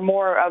for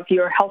more of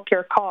your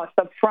healthcare costs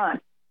up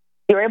front,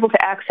 you're able to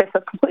access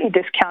a completely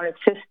discounted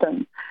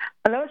system.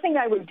 Another thing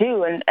I would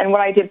do, and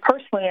what I did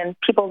personally, and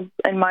people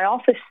in my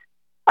office,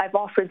 I've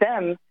offered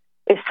them,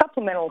 is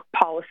supplemental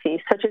policies,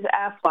 such as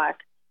AFLAC.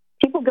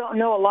 People don't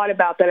know a lot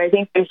about that. I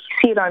think they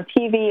see it on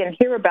TV and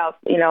hear about,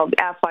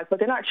 AFLAC, but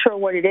they're not sure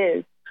what it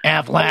is.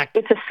 AFLAC.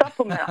 It's a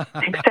supplement.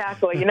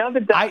 Exactly.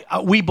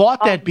 We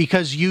bought that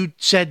because you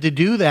said to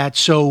do that.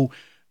 So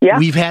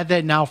we've had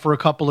that now for a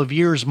couple of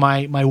years.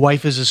 My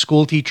wife is a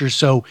school teacher,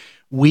 so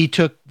we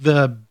took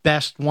the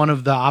best one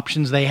of the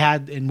options they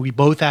had, and we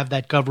both have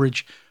that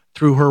coverage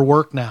through her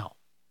work now.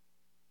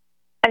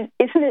 And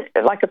isn't it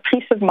like a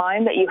peace of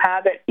mind that you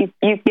have that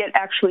you get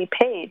actually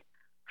paid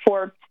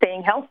for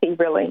staying healthy,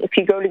 really? If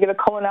you go to get a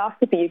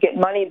colonoscopy, you get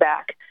money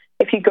back.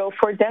 If you go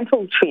for a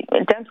dental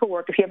treatment, dental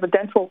work, if you have a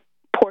dental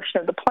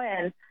portion of the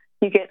plan,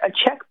 you get a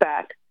check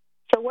back.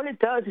 So what it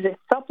does is it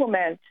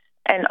supplements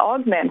and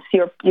augments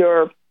your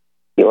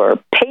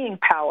paying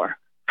power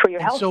for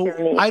your health care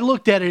needs. I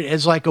looked at it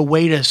as like a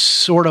way to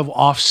sort of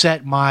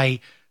offset my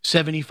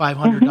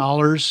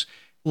 $7,500.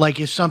 Like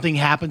if something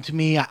happened to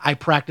me, I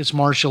practice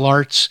martial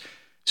arts.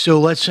 So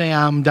let's say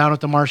I'm down at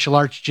the martial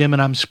arts gym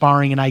and I'm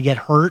sparring and I get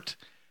hurt,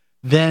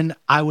 then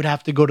I would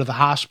have to go to the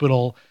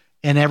hospital,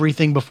 and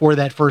everything before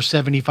that first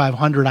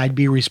 $7,500 I'd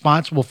be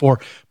responsible for.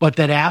 But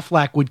that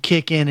Aflac would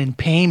kick in and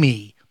pay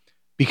me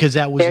because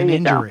that was an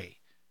injury.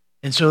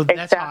 And so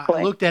that's how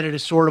I looked at it,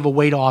 as sort of a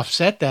way to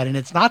offset that. And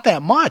it's not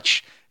that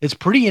much. It's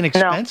pretty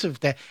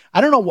inexpensive. No.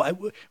 I don't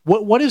know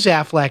what is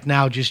Aflac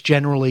now just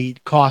generally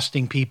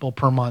costing people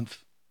per month?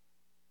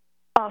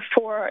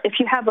 For if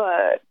you have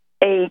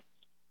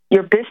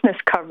your business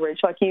coverage,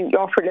 like you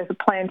offer it as a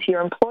plan to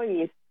your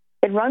employees,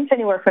 it runs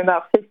anywhere from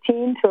about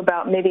 $15 to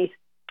about maybe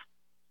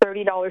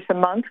 $30 a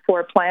month for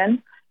a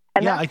plan.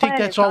 And I think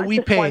that's all we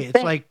pay.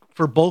 It's like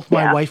for both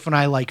my wife and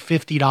I, like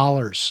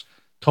 $50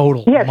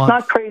 total. Yeah, a it's month.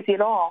 not crazy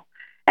at all.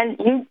 And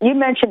you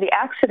mentioned the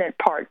accident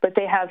part, but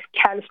they have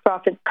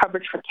catastrophic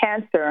coverage for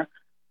cancer,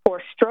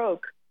 for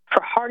stroke,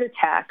 for heart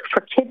attack,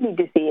 for kidney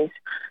disease.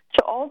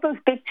 So all those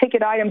big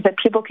ticket items that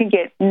people can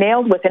get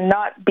nailed with and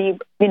not be,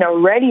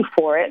 ready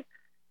for it,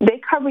 they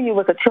cover you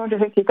with a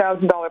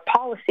 $250,000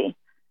 policy.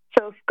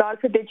 So if, God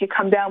forbid, you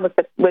come down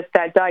with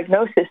that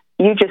diagnosis,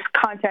 you just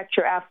contact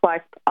your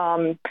Aflac,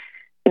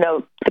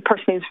 the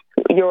person who's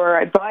your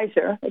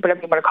advisor,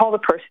 whatever you want to call the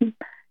person,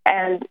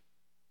 and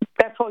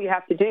that's all you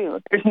have to do.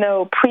 There's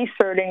no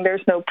pre-certing,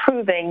 there's no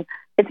proving.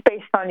 It's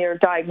based on your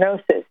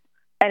diagnosis.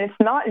 And it's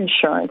not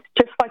insurance,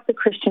 just like the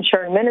Christian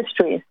Sharing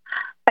Ministries.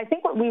 I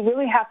think what we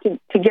really have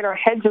to get our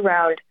heads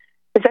around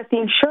is that the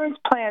insurance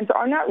plans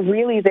are not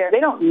really there. They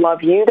don't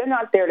love you. They're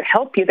not there to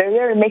help you. They're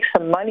there to make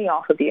some money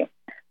off of you.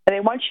 And they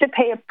want you to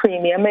pay a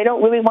premium. They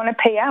don't really want to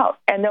pay out.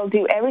 And they'll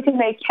do everything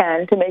they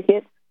can to make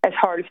it as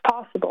hard as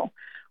possible.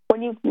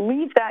 When you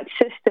leave that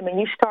system and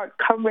you start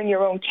covering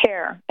your own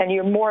care and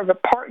you're more of a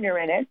partner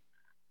in it,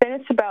 then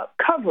it's about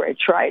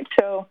coverage, right?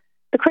 So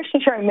the Christian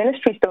Sharing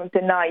Ministries don't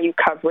deny you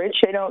coverage.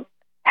 They don't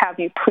have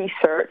you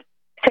pre-cert.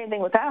 Same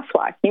thing with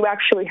Aflac. You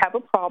actually have a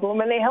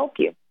problem and they help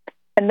you.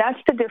 And that's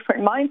the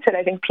different mindset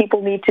I think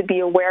people need to be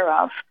aware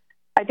of.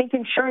 I think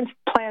insurance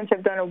plans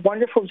have done a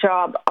wonderful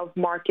job of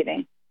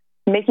marketing,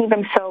 making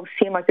themselves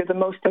seem like they're the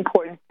most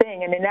important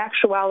thing. And in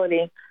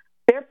actuality,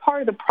 they're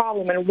part of the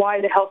problem and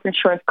why the health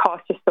insurance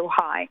costs are so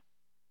high.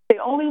 They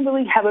only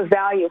really have a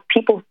value if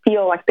people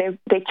feel like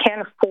they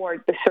can't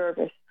afford the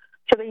service.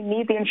 So they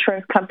need the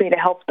insurance company to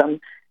help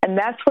them. And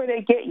that's where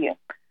they get you,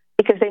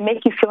 because they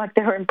make you feel like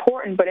they're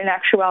important, but in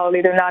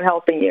actuality, they're not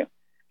helping you.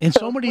 And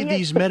so many of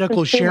these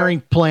medical sharing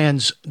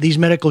plans,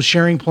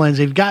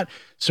 they've got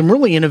some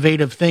really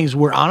innovative things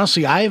where,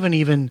 honestly, I haven't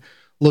even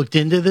looked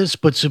into this,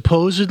 but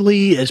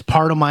supposedly as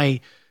part of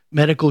my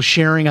medical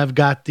sharing, I've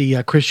got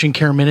the Christian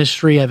Care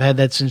Ministry. I've had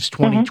that since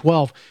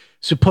 2012. Mm-hmm.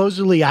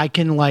 Supposedly I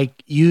can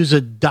use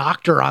a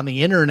doctor on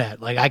the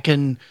internet. Like I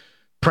can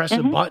press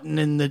a button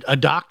and a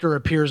doctor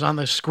appears on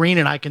the screen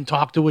and I can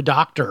talk to a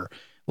doctor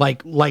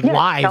live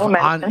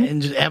on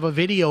and have a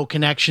video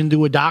connection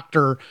to a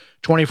doctor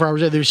 24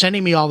 hours a day. They're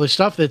sending me all this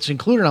stuff that's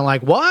included. I'm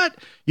like, what?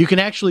 You can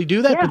actually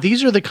do that? Yeah. But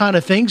these are the kind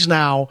of things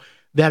now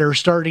that are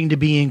starting to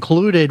be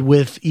included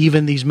with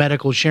even these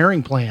medical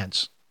sharing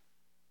plans.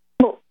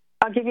 Well,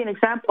 I'll give you an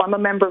example. I'm a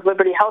member of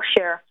Liberty Health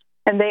Share,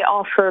 and they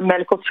offer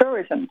medical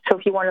tourism. So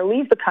if you want to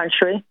leave the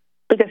country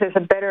because there's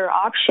a better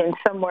option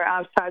somewhere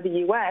outside the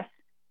U.S.,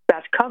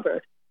 that's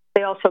covered.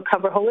 They also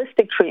cover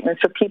holistic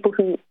treatments for people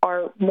who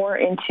are more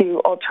into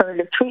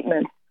alternative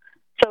treatments.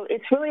 So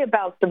it's really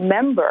about the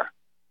member,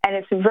 and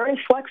it's very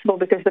flexible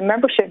because the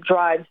membership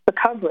drives the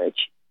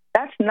coverage.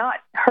 That's not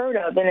heard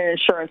of in an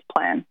insurance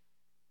plan.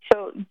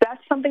 So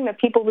that's something that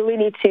people really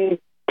need to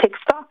take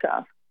stock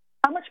of.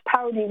 How much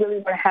power do you really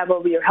want to have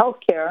over your health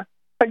care?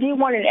 Or do you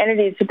want an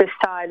entity to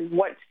decide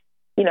what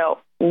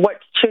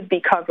should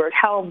be covered,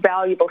 how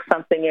valuable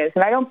something is?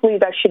 And I don't believe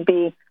that should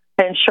be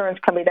an insurance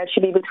company. That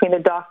should be between the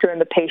doctor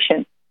and the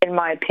patient, in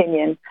my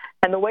opinion.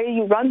 And the way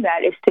you run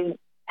that is to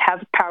have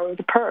the power of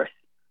the purse.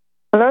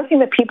 Another thing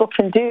that people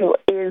can do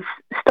is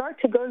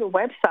start to go to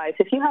websites.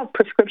 If you have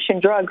prescription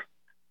drugs,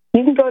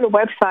 you can go to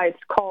websites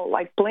called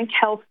like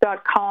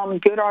blinkhealth.com,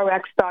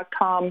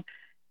 goodrx.com,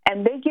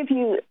 and they give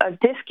you a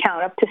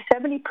discount up to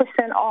 70%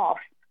 off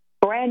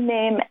brand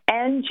name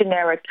and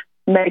generic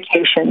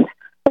medications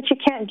that you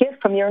can't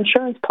get from your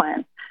insurance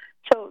plan.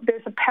 So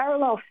there's a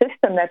parallel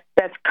system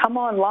that's come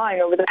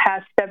online over the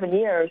past 7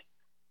 years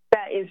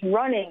that is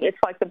running. It's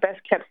like the best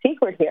kept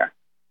secret here,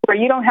 where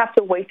you don't have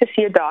to wait to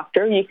see a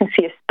doctor. You can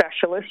see a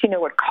specialist. You know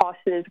what cost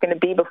it is going to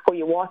be before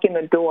you walk in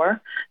the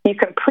door. You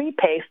can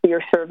prepay for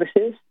your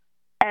services,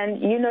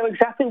 and you know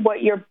exactly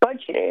what your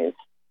budget is.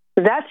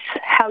 That's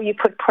how you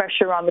put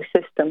pressure on the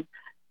system.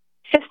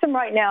 System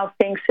right now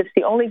thinks it's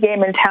the only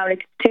game in town.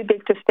 It's too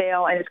big to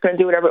fail, and it's going to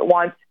do whatever it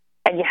wants,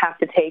 and you have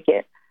to take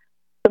it.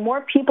 The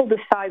more people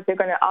decide they're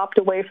going to opt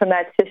away from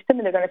that system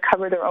and they're going to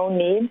cover their own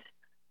needs,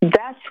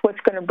 that's what's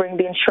going to bring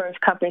the insurance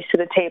companies to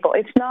the table.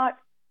 It's not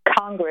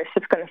Congress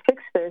that's going to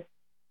fix this.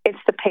 It's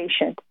the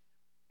patient.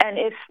 And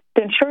if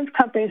the insurance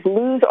companies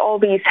lose all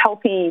these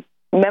healthy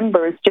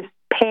members just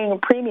paying a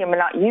premium and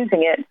not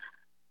using it,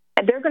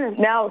 and they're going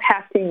to now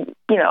have to,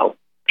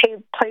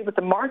 play with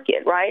the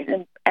market, right?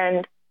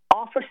 And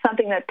offer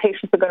something that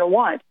patients are going to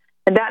want.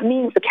 And that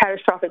means the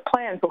catastrophic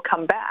plans will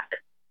come back.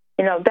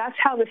 That's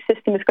how the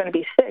system is going to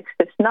be fixed.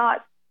 It's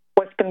not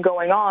what's been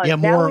going on. Yeah,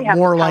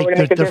 more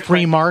like the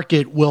free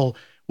market will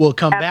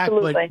come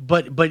Absolutely. back.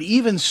 But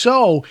even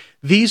so,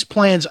 these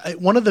plans,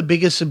 one of the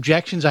biggest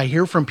objections I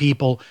hear from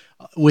people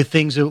with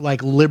things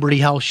like Liberty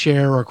Health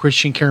Share or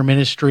Christian Care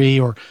Ministry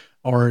or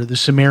the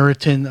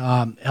Samaritan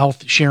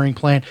Health Sharing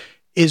Plan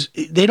is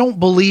they don't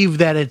believe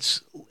that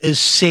it's as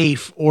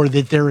safe or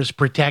that they're as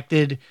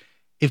protected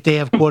if they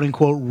have quote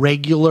unquote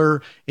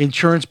regular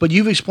insurance. But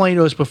you've explained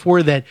to us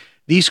before that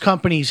these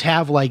companies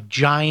have like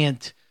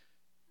giant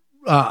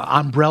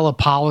umbrella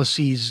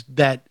policies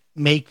that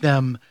make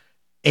them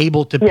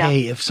able to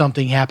pay if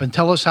something happened.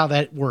 Tell us how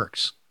that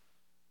works.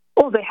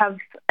 Well, they have,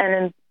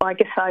 and I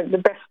guess the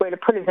best way to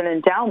put it is an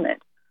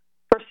endowment.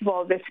 First of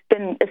all, these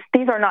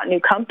are not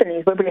new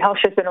companies. Liberty Health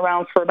has been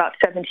around for about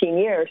 17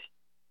 years.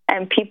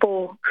 And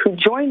people who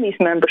join these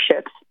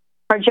memberships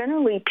are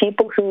generally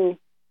people who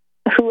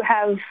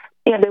have,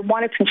 they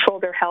want to control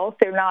their health.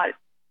 They're not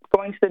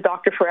going to the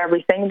doctor for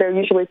everything. They're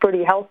usually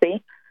pretty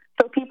healthy.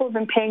 So people have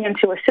been paying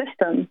into a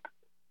system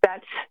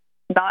that's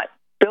not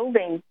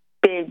building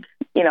big,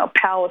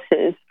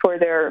 palaces for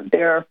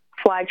their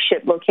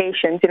flagship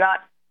locations. You're not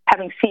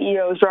having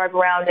CEOs drive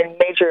around in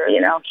major,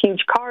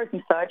 huge cars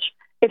and such.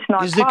 It's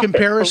not. Is the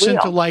comparison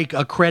to like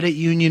a credit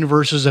union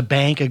versus a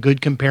bank a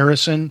good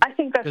comparison? I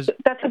think that's a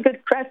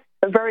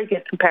very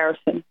good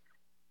comparison.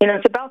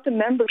 It's about the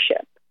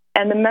membership,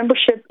 and the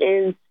membership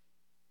it's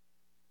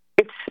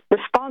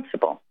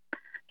responsible.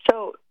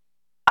 So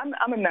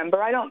I'm a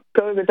member. I don't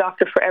go to the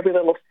doctor for every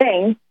little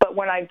thing, but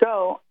when I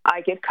go, I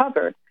get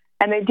covered.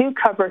 And they do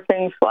cover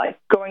things like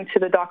going to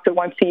the doctor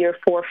once a year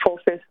for a full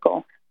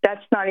physical.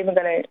 That's not even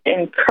going to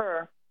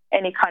incur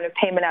any kind of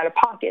payment out of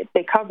pocket.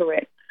 They cover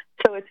it.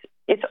 So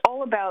it's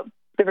all about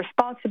the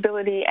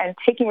responsibility and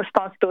taking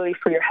responsibility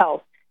for your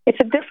health. It's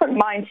a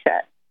different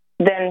mindset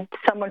than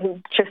someone who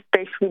just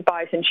basically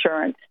buys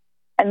insurance.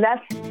 And I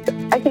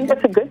think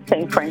that's a good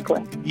thing,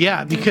 frankly.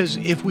 Yeah, because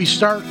if we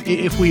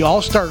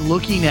all start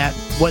looking at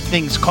what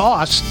things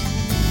cost,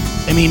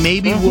 I mean,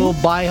 maybe we'll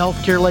buy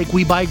healthcare like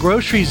we buy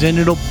groceries, and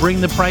it'll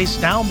bring the price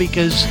down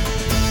because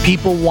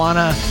people want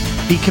to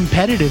be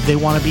competitive. They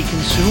want to be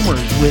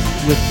consumers with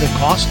the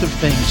cost of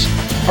things.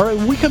 All right,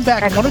 when we come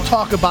back, I want to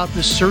talk about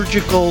this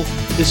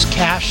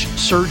cash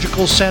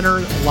surgical center.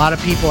 A lot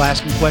of people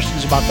asking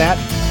questions about that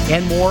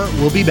and more.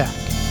 We'll be back.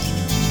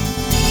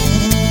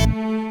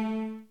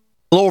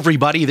 Hello,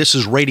 everybody. This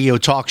is radio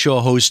talk show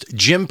host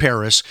Jim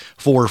Paris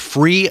for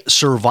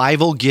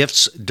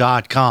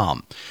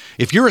FreeSurvivalGifts.com.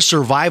 If you're a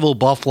survival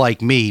buff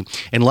like me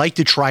and like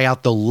to try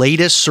out the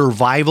latest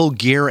survival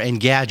gear and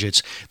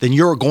gadgets, then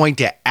you're going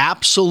to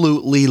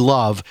absolutely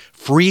love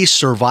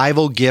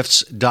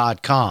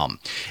FreeSurvivalGifts.com.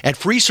 At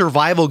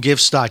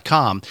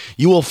FreeSurvivalGifts.com,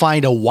 you will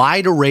find a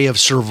wide array of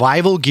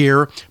survival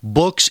gear,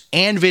 books,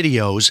 and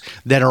videos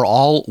that are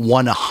all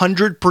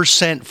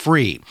 100%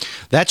 free.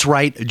 That's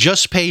right,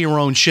 just pay your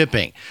own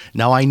shipping.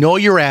 Now, I know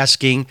you're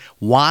asking,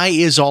 why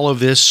is all of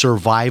this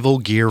survival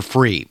gear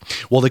free?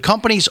 Well, the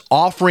companies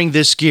offering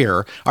this gear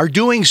are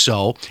doing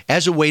so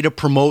as a way to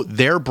promote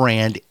their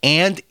brand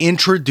and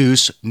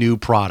introduce new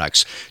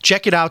products.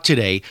 Check it out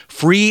today,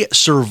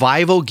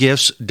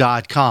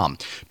 FreeSurvivalGifts.com.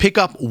 Pick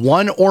up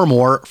one or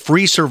more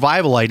free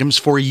survival items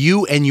for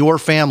you and your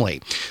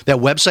family. That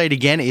website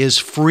again is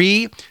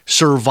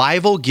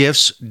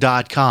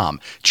FreeSurvivalGifts.com.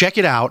 Check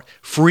it out,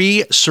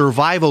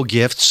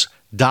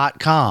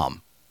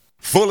 FreeSurvivalGifts.com.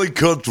 Fully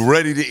cooked,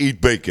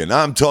 ready-to-eat bacon.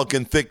 I'm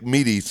talking thick,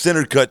 meaty,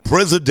 center-cut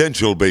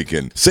presidential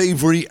bacon.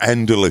 Savory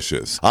and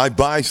delicious. I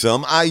buy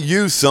some, I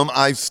use some,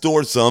 I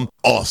store some.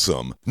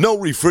 Awesome. No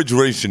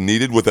refrigeration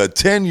needed with a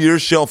 10-year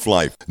shelf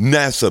life.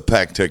 NASA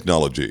pack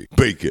technology.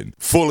 Bacon.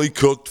 Fully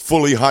cooked,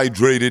 fully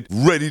hydrated,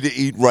 ready to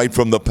eat right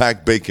from the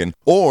packed bacon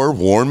or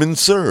warm and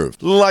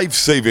served.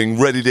 Life-saving,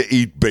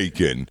 ready-to-eat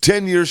bacon.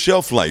 10-year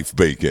shelf life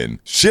bacon.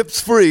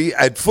 Ships free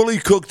at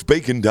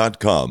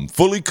fullycookedbacon.com.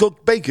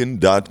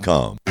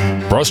 Fullycookedbacon.com.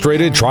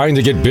 Frustrated trying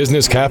to get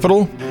business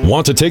capital?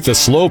 Want to take the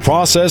slow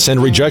process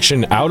and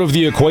rejection out of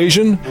the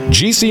equation?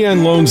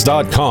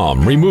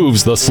 GCNloans.com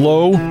removes the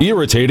slow,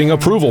 irritating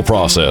approval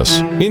process.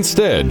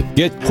 Instead,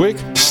 get quick,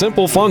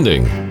 simple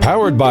funding.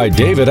 Powered by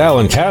David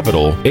Allen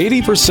Capital,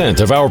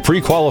 80% of our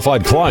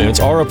pre-qualified clients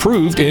are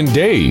approved in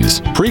days.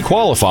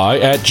 Pre-qualify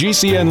at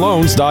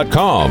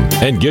GCNloans.com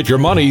and get your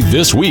money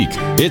this week.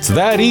 It's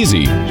that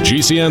easy.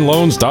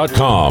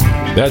 GCNloans.com.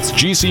 That's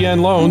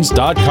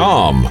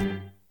GCNloans.com.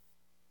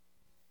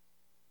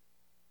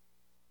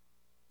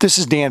 This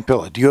is Dan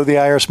Pilla. Do you owe the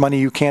IRS money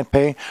you can't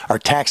pay? Are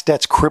tax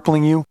debts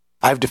crippling you?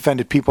 I've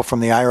defended people from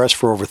the IRS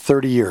for over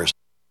 30 years.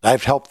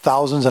 I've helped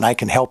thousands, and I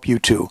can help you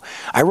too.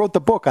 I wrote the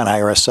book on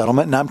IRS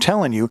settlement, and I'm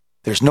telling you,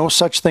 there's no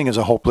such thing as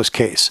a hopeless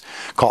case.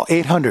 Call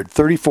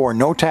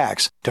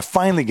 800-34-NO-TAX to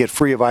finally get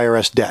free of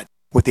IRS debt.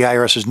 With the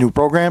IRS's new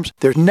programs,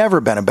 there's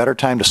never been a better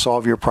time to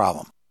solve your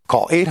problem.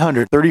 Call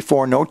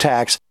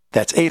 800-34-NO-TAX.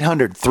 That's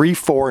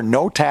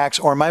 800-34-NO-TAX,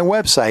 or my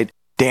website,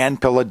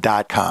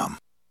 danpilla.com.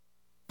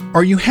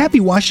 Are you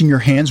happy washing your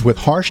hands with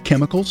harsh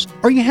chemicals?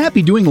 Are you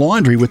happy doing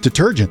laundry with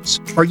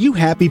detergents? Are you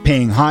happy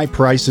paying high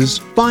prices?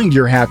 Find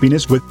your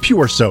happiness with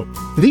Pure Soap.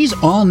 These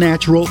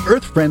all-natural,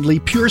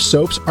 earth-friendly Pure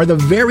Soaps are the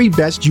very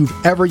best you've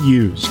ever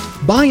used.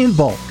 Buy in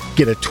bulk.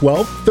 Get a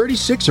 12,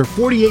 36, or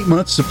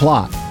 48-month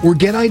supply, or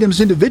get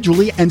items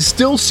individually and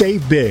still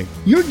save big.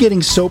 You're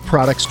getting soap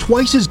products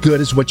twice as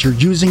good as what you're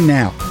using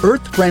now,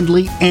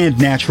 earth-friendly and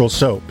natural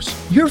soaps.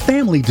 Your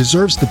family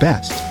deserves the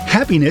best.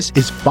 Happiness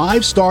is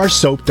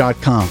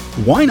 5starsoap.com.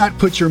 Why not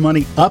put your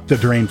money up the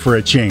drain for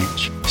a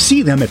change?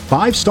 See them at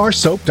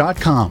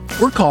 5starsoap.com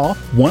or call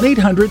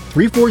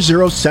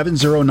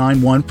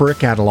 1-800-340-7091 for a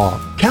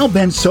catalog. Cal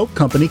Ben Soap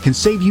Company can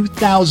save you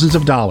thousands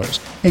of dollars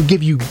and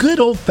give you good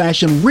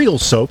old-fashioned real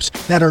soaps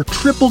that are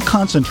triple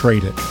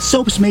concentrated.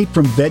 Soaps made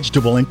from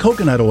vegetable and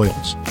coconut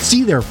oils.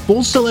 See their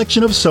full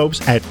selection of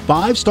soaps at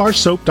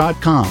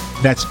 5starsoap.com.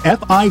 That's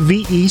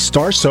F-I-V-E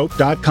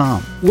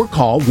starsoap.com. Or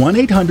call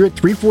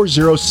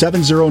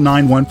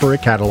 1-800-340-7091 for a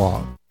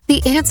catalog.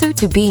 The answer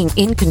to being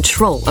in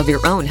control of your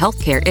own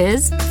healthcare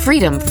is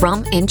freedom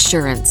from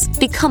insurance.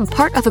 Become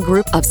part of a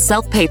group of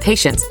self-pay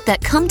patients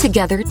that come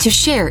together to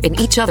share in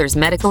each other's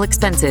medical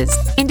expenses.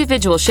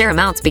 Individual share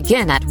amounts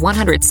begin at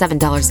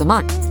 $107 a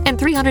month and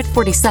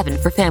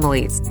 $347 for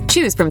families.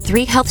 Choose from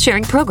 3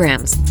 health-sharing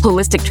programs.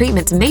 Holistic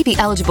treatments may be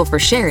eligible for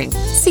sharing.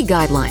 See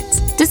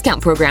guidelines.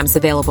 Discount programs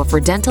available for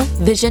dental,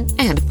 vision,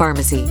 and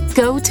pharmacy.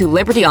 Go to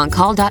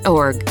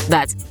libertyoncall.org.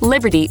 That's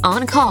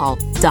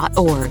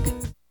libertyoncall.org.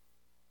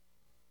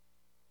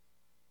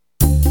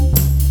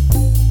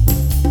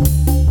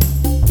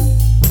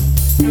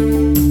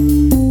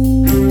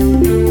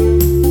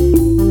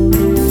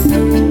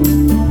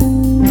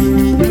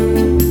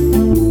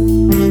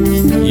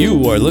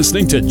 You are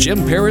listening to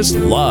Jim Paris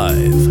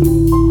Live.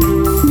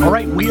 All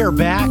right, we are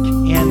back,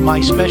 and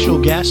my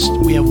special guest,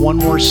 we have one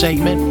more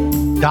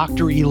segment,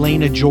 Dr.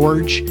 Elena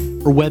George,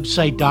 her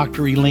website,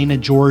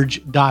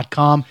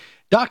 drelenageorge.com.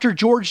 Dr.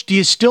 George, do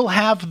you still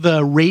have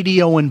the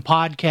radio and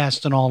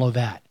podcast and all of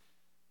that?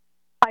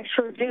 I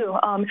sure do.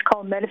 It's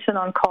called Medicine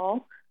on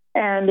Call,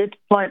 and it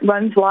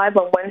runs live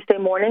on Wednesday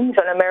mornings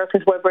on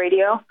America's Web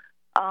Radio,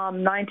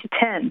 9 to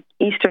 10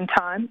 Eastern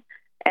Time.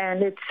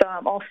 And it's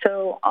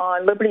also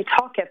on Liberty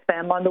Talk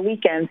FM on the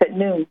weekends at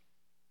noon.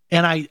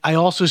 And I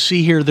also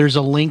see here there's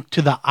a link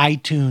to the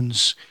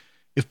iTunes.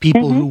 If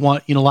people who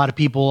want, a lot of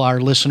people,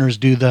 our listeners,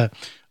 do the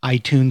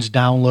iTunes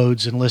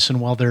downloads and listen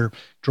while they're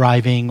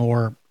driving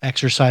or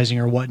exercising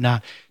or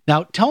whatnot.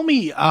 Now, tell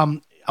me, I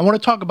want to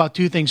talk about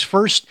 2 things.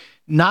 First,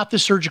 not the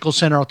surgical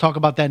center. I'll talk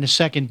about that in a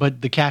second,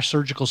 but the Cash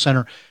Surgical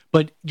Center.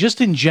 But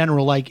just in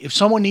general, like if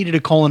someone needed a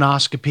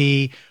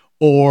colonoscopy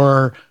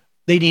or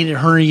they needed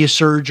hernia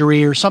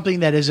surgery or something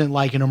that isn't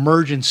like an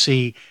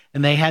emergency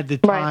and they had the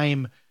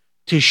time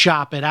to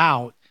shop it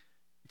out,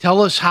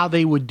 tell us how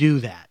they would do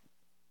that.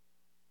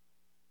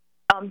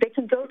 They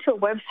can go to a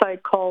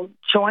website called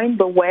Join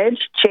the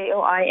Wedge,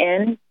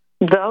 JOIN,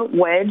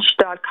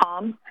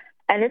 thewedge.com,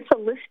 and it's a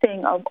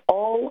listing of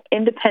all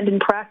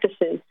independent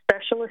practices,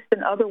 specialists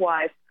and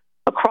otherwise,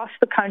 across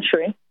the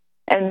country,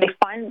 and they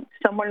find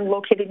someone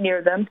located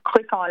near them,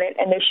 click on it,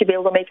 and they should be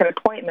able to make an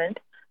appointment.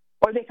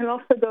 Or they can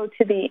also go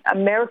to the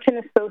American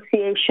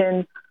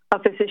Association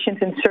of Physicians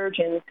and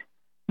Surgeons.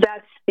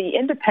 That's the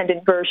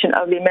independent version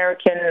of the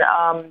American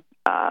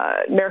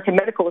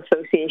Medical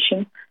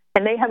Association,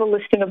 and they have a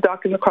listing of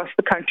doctors across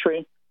the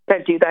country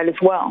that do that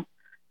as well.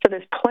 So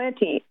there's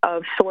plenty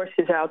of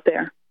sources out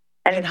there.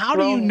 And how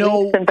do you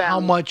know how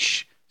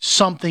much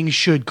something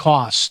should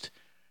cost?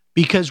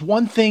 Because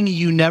one thing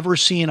you never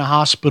see in a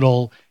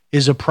hospital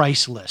is a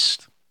price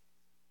list.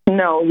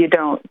 No, you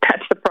don't.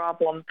 That's the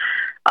problem.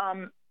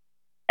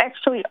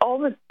 Actually, all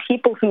the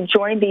people who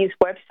join these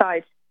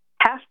websites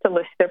have to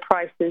list their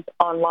prices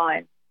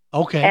online.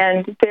 Okay.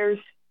 And there's,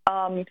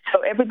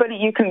 so everybody,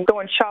 you can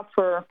go and shop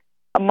for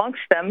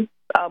amongst them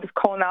with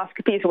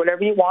colonoscopies or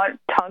whatever you want,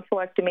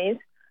 tonsillectomies,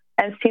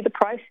 and see the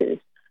prices.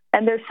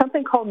 And there's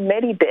something called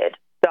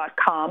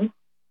medibid.com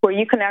where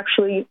you can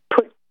actually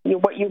put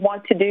what you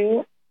want to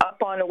do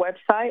up on a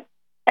website,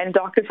 and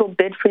doctors will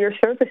bid for your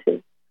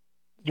services.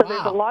 So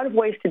there's a lot of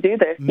ways to do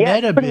this. Yeah,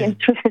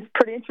 it's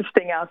pretty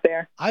interesting out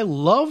there. I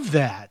love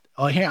that.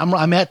 Oh, here,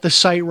 I'm at the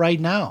site right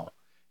now.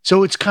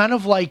 So it's kind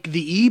of like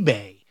the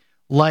eBay.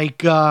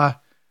 Like,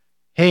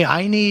 hey,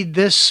 I need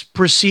this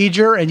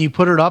procedure, and you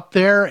put it up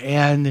there,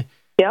 and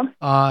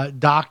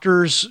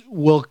doctors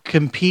will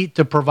compete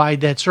to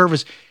provide that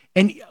service.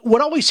 And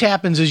what always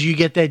happens is you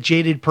get that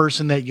jaded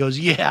person that goes,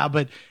 yeah,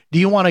 but do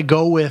you want to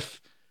go with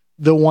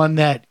the one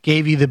that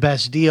gave you the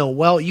best deal?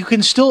 Well, you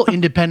can still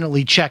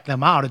independently check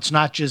them out. It's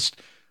not just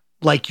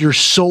like you're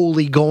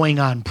solely going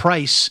on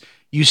price.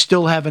 You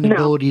still have an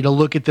ability to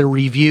look at their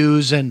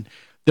reviews and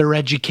their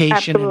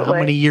education and how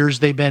many years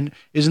they've been.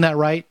 Isn't that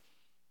right?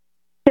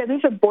 Yeah,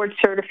 these are board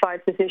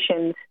certified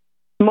physicians.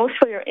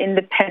 Mostly are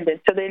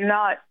independent, so they're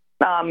not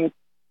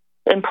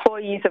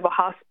employees of a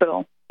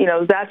hospital. You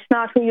know, that's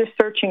not who you're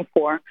searching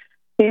for.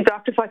 These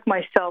doctors like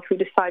myself who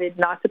decided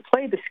not to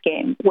play this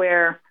game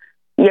where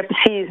you have to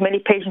see as many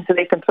patients as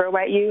they can throw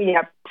at you. You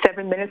have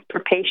 7 minutes per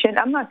patient.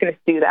 I'm not going to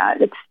do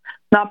that. It's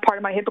not part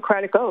of my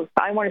Hippocratic Oath.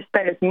 I want to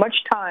spend as much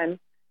time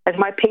as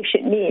my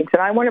patient needs,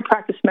 and I want to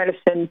practice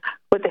medicine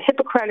with the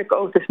Hippocratic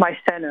Oath as my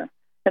center.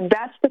 And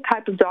that's the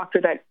type of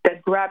doctor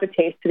that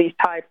gravitates to these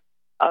types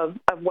of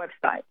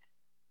websites,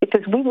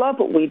 because we love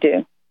what we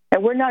do,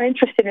 and we're not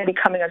interested in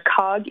becoming a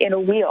cog in a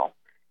wheel.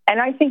 And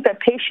I think that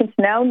patients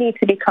now need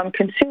to become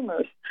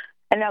consumers.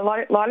 And a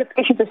lot of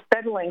patients are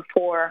settling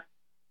for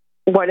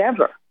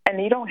whatever,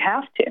 and you don't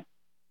have to.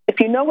 If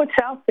you know what's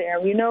out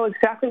there, you know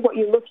exactly what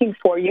you're looking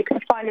for, you can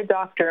find a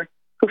doctor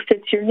who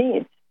fits your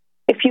needs.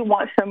 If you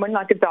want someone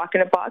like a doc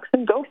in a box,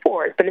 then go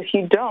for it. But if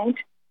you don't,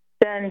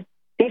 then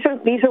these are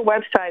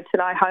websites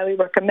that I highly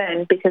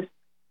recommend, because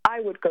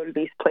I would go to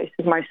these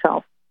places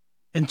myself.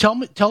 And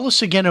tell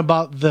us again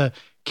about the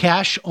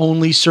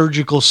cash-only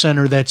surgical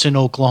center that's in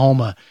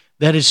Oklahoma.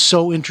 That is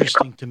so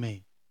interesting to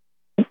me.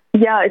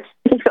 Yeah,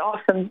 it's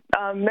awesome.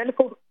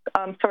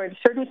 The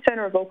Surgery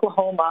Center of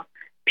Oklahoma.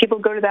 People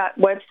go to that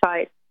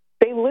website.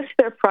 They list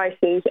their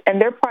prices,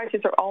 and their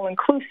prices are all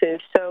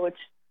inclusive. So it's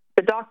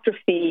the doctor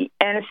fee,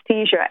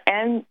 anesthesia,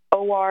 and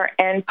OR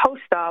and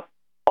post-op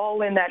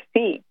all in that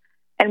fee.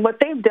 And what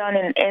they've done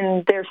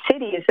in their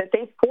city is that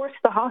they've forced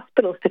the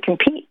hospitals to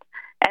compete,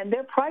 and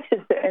their prices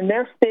in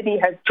their city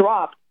has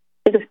dropped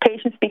because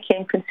patients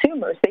became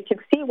consumers. They could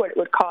see what it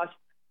would cost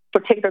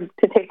to take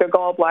their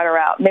gallbladder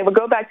out. And they would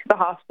go back to the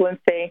hospital and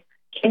say,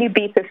 can you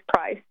beat this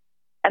price?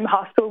 And the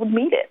hospital would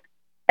meet it.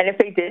 And if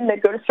they didn't,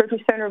 they'd go to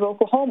Surgery Center of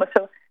Oklahoma.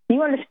 So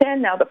you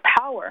understand now the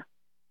power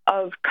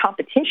of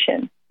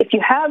competition. If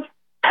you have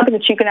something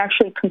that you can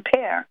actually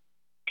compare,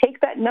 take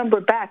that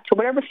number back to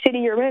whatever city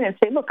you're in and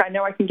say, look, I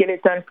know I can get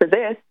it done for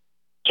this.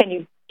 Can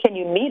you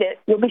meet it?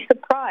 You'll be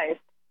surprised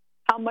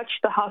how much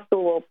the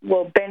hospital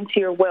will bend to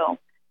your will.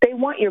 They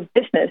want your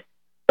business,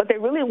 but they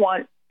really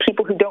want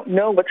people who don't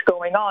know what's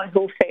going on,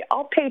 who will say,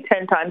 I'll pay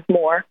 10 times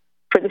more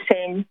for the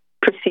same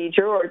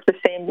procedure or the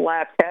same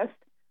lab test.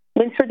 I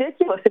mean, it's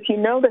ridiculous. If you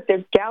know that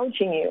they're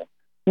gouging you,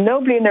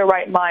 nobody in their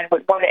right mind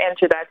would want to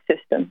enter that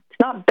system. It's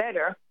not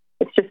better.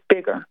 It's just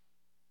bigger.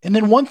 And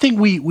then one thing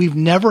we've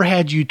never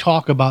had you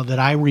talk about that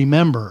I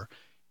remember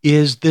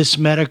is this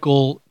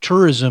medical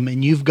tourism.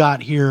 And you've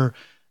got here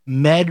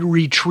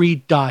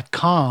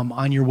medretreat.com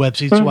on your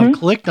website. So I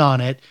clicked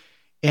on it,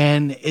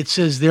 and it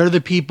says they're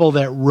the people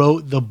that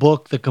wrote the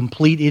book, The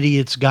Complete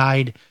Idiot's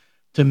Guide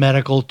to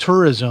Medical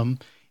Tourism.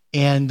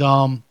 And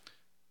tell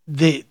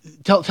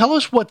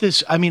us what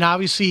this, I mean,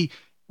 obviously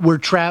you're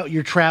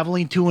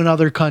traveling to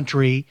another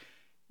country,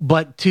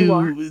 but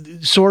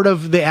to sort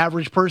of the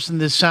average person,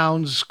 this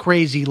sounds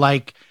crazy.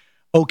 Like,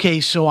 okay,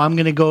 so I'm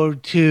going to go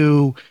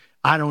to,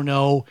 I don't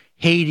know,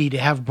 Haiti to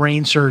have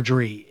brain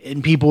surgery,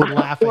 and people would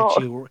laugh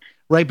at you,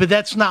 right? But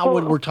that's not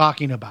what we're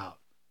talking about.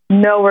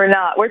 No, we're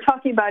not. We're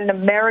talking about an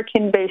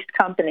American-based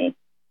company.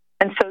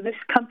 And so this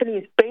company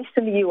is based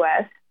in the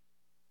U.S.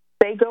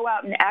 They go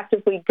out and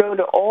actively go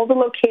to all the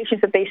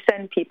locations that they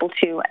send people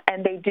to,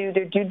 and they do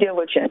their due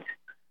diligence.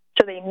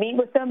 So they meet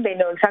with them. They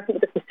know exactly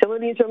what the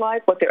facilities are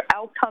like, what their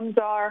outcomes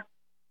are,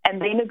 and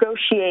they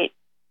negotiate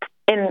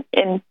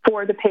in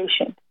for the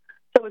patient.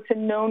 So it's a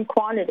known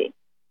quantity.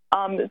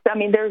 I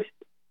mean,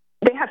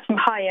 they have some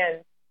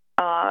high-end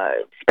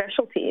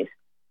specialties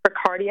for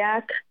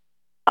cardiac,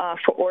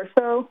 for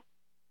ortho,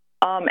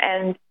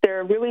 and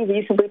they're really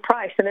reasonably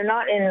priced. And they're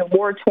not in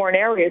war-torn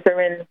areas. They're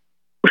in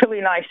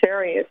really nice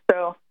areas.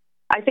 So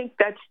I think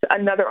that's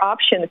another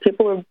option that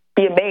people will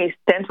be amazed.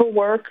 Dental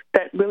work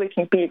that really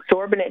can be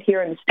exorbitant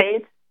here in the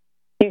States,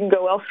 you can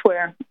go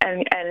elsewhere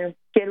and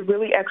get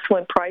really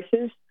excellent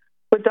prices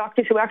with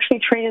doctors who actually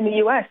train in the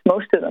U.S.,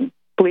 most of them,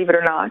 believe it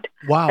or not.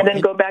 Wow. And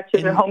then go back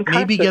to their home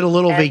country. Maybe get a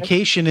little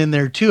vacation in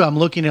there, too. I'm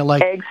looking at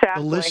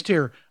the list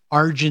here.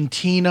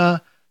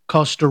 Argentina,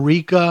 Costa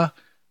Rica,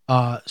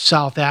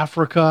 South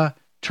Africa,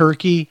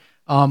 Turkey.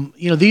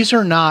 These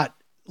are not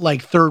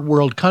like third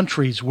world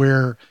countries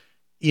where,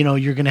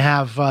 you're going to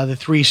have the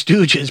Three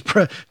Stooges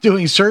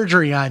doing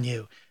surgery on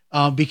you.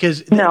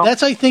 Because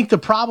that's, I think, the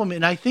problem.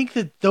 And I think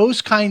that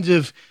those kinds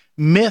of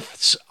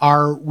myths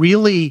are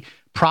really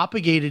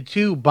propagated,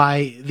 too,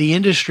 by the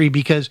industry,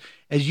 because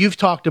as you've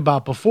talked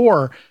about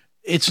before,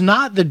 it's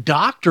not the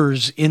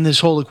doctors in this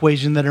whole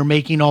equation that are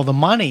making all the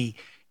money.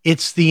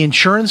 It's the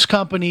insurance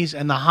companies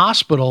and the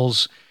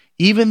hospitals,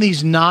 even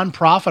these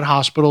nonprofit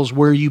hospitals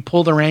where you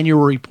pull their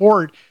annual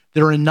report,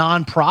 they're a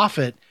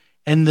nonprofit,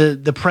 and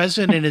the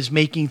president is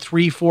making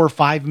 $3, $4,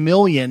 $5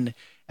 million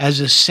as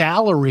a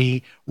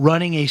salary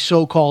running a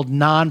so-called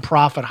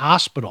nonprofit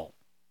hospital.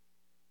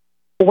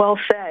 Well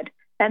said.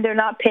 And they're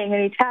not paying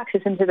any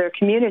taxes into their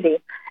community.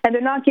 And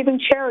they're not giving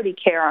charity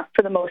care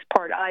for the most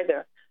part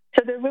either.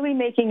 So they're really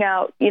making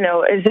out,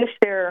 as if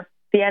they're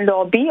the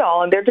end-all,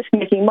 be-all, and they're just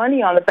making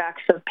money on the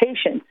backs of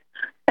patients.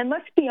 And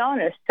let's be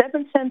honest,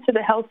 7 cents of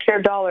the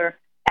healthcare dollar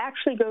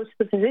actually goes to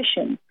the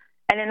physician.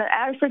 And in an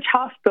average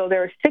hospital,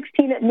 there are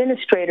 16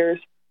 administrators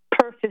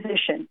per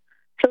physician.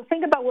 So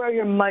think about where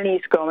your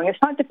money's going. It's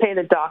not to pay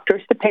the doctor.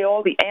 It's to pay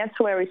all the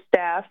ancillary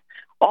staff,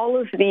 all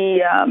of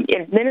the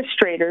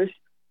administrators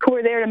who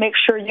are there to make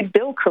sure you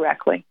bill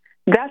correctly.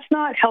 That's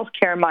not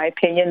healthcare, in my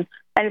opinion,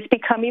 and it's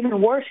become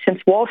even worse since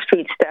Wall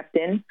Street stepped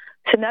in.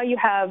 So now you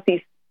have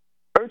these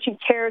urgent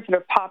cares that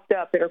have popped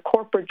up that are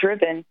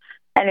corporate-driven,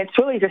 and it's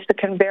really just a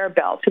conveyor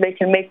belt so they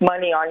can make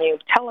money on you.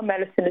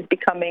 Telemedicine is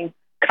becoming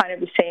kind of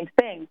the same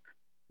thing.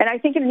 And I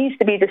think it needs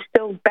to be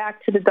distilled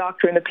back to the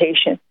doctor and the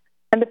patient.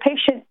 And the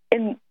patient,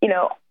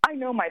 I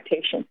know my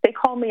patients. They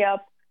call me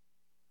up.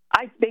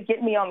 They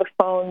get me on the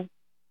phone.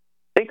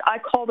 I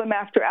call them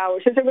after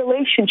hours. There's a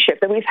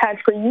relationship that we've had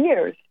for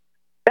years.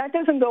 That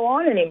doesn't go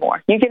on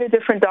anymore. You get a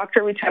different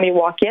doctor every time you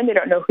walk in. They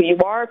don't know who you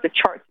are. If the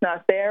chart's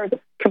not there, the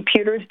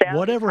computer's down.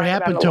 Whatever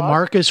happened to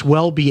Marcus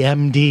Welby,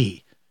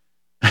 MD?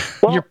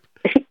 Well,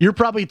 you're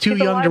probably too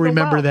young to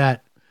remember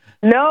that.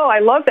 No, I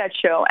love that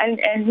show.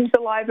 And he's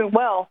alive and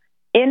well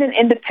in an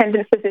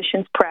independent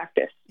physician's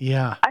practice.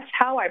 Yeah. That's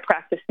how I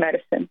practice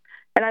medicine.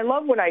 And I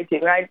love what I do.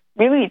 And I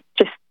really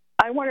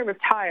I want to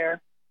retire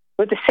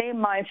with the same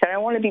mindset. I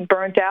don't want to be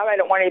burnt out. I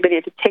don't want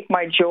anybody to take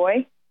my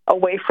joy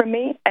away from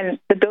me and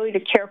the ability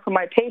to care for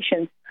my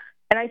patients.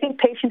 And I think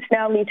patients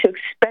now need to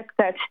expect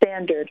that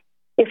standard.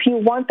 If you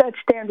want that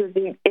standard,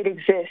 it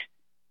exists.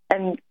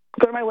 And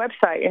go to my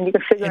website and you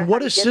can figure out. And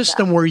what a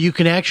system where you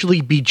can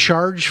actually be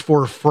charged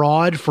for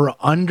fraud for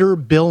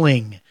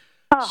underbilling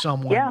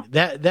someone. Yeah.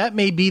 That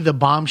may be the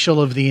bombshell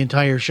of the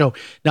entire show.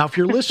 Now, if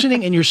you're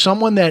listening and you're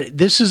someone that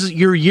this is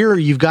your year,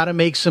 you've got to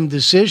make some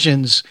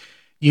decisions.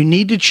 You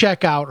need to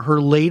check out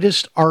her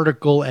latest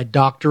article at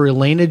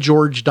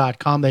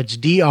drelenageorge.com. That's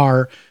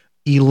Dr.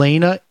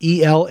 Elena,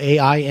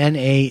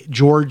 Elaina,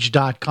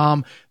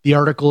 George.com. The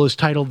article is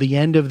titled The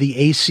End of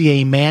the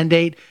ACA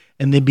Mandate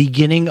and the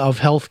Beginning of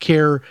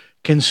Healthcare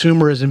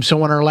Consumerism.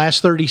 So in our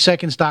last 30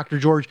 seconds, Dr.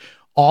 George,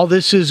 all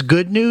this is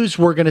good news.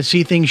 We're going to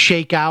see things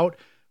shake out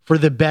for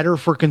the better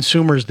for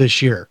consumers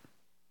this year.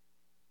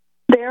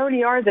 They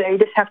already are there. You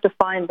just have to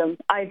find them.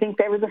 I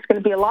think everything's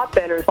going to be a lot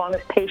better as long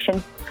as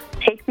patients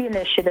take the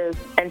initiative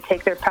and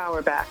take their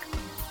power back.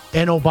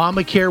 And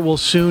Obamacare will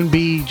soon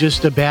be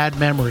just a bad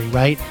memory,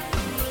 right?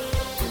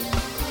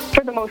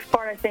 For the most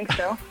part, I think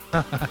so.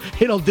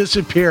 It'll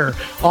disappear.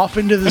 Off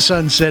into the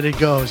sunset it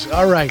goes.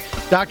 All right.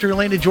 Dr.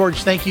 Elena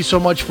George, thank you so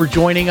much for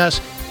joining us.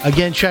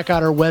 Again, check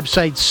out our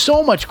website.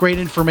 So much great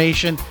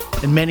information,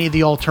 and many of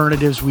the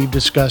alternatives we've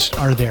discussed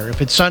are there.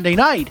 If it's Sunday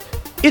night,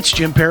 it's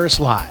Jim Paris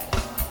Live.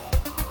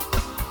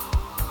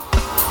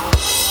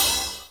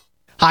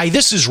 Hi,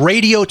 this is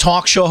radio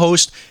talk show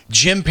host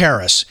Jim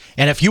Paris.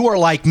 And if you are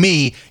like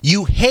me,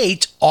 you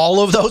hate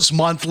all of those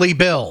monthly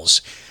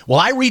bills. Well,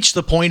 I reached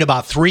the point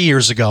about 3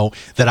 years ago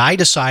that I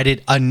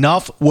decided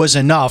enough was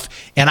enough,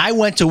 and I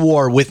went to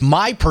war with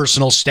my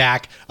personal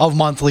stack of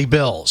monthly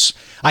bills.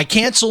 I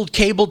canceled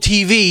cable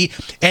TV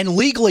and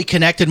legally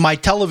connected my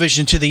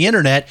television to the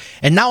internet,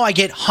 and now I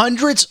get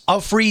hundreds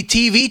of free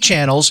TV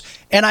channels,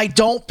 and I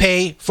don't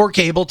pay for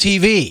cable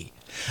TV.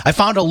 I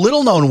found a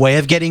little-known way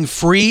of getting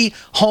free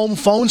home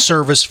phone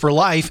service for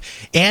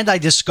life, and I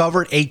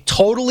discovered a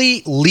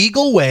totally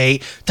legal way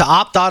to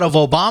opt out of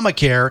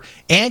Obamacare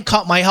and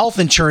cut my health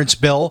insurance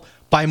bill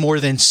by more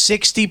than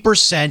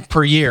 60%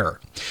 per year.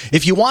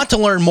 If you want to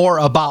learn more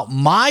about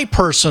my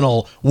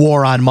personal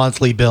war on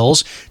monthly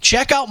bills,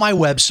 check out my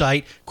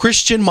website,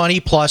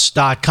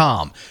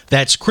 ChristianMoneyPlus.com.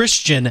 That's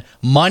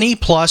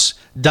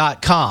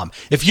ChristianMoneyPlus.com.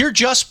 If you're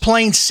just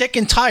plain sick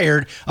and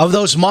tired of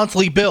those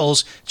monthly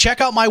bills,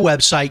 check out my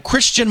website,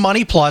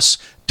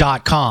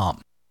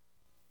 ChristianMoneyPlus.com.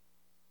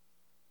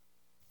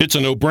 It's a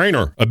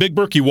no-brainer. A Big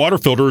Berkey water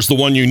filter is the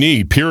one you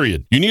need,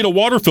 period. You need a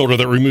water filter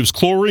that removes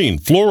chlorine,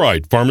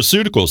 fluoride,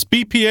 pharmaceuticals,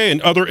 BPA,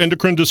 and other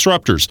endocrine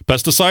disruptors,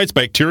 pesticides,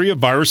 bacteria,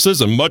 viruses,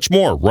 and much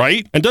more,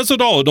 right? And does it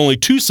all at only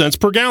 2 cents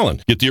per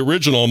gallon. Get the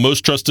original and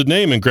most trusted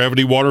name in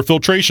gravity water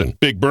filtration,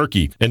 Big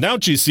Berkey. And now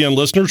GCN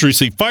listeners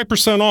receive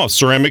 5% off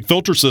ceramic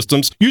filter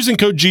systems using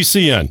code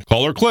GCN.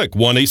 Call or click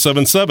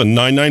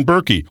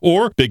 1-877-99-BERKEY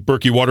or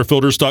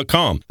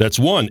BigBerkeyWaterFilters.com. That's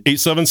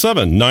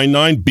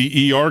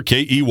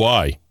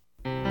 1-877-99-BERKEY.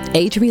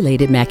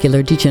 Age-related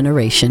macular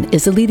degeneration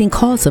is the leading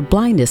cause of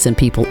blindness in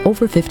people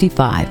over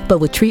 55, but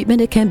with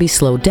treatment it can be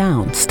slowed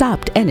down,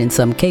 stopped, and in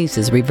some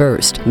cases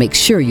reversed. Make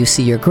sure you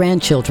see your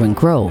grandchildren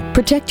grow.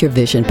 Protect your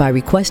vision by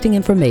requesting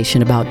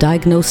information about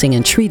diagnosing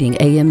and treating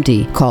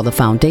AMD. Call the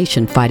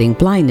Foundation Fighting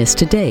Blindness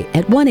today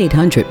at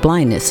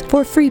 1-800-BLINDNESS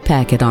for a free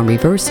packet on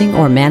reversing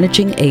or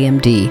managing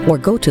AMD, or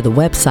go to the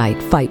website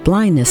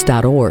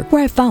fightblindness.org,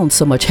 where I found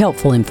so much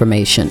helpful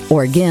information.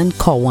 Or again,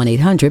 call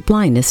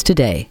 1-800-BLINDNESS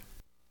today.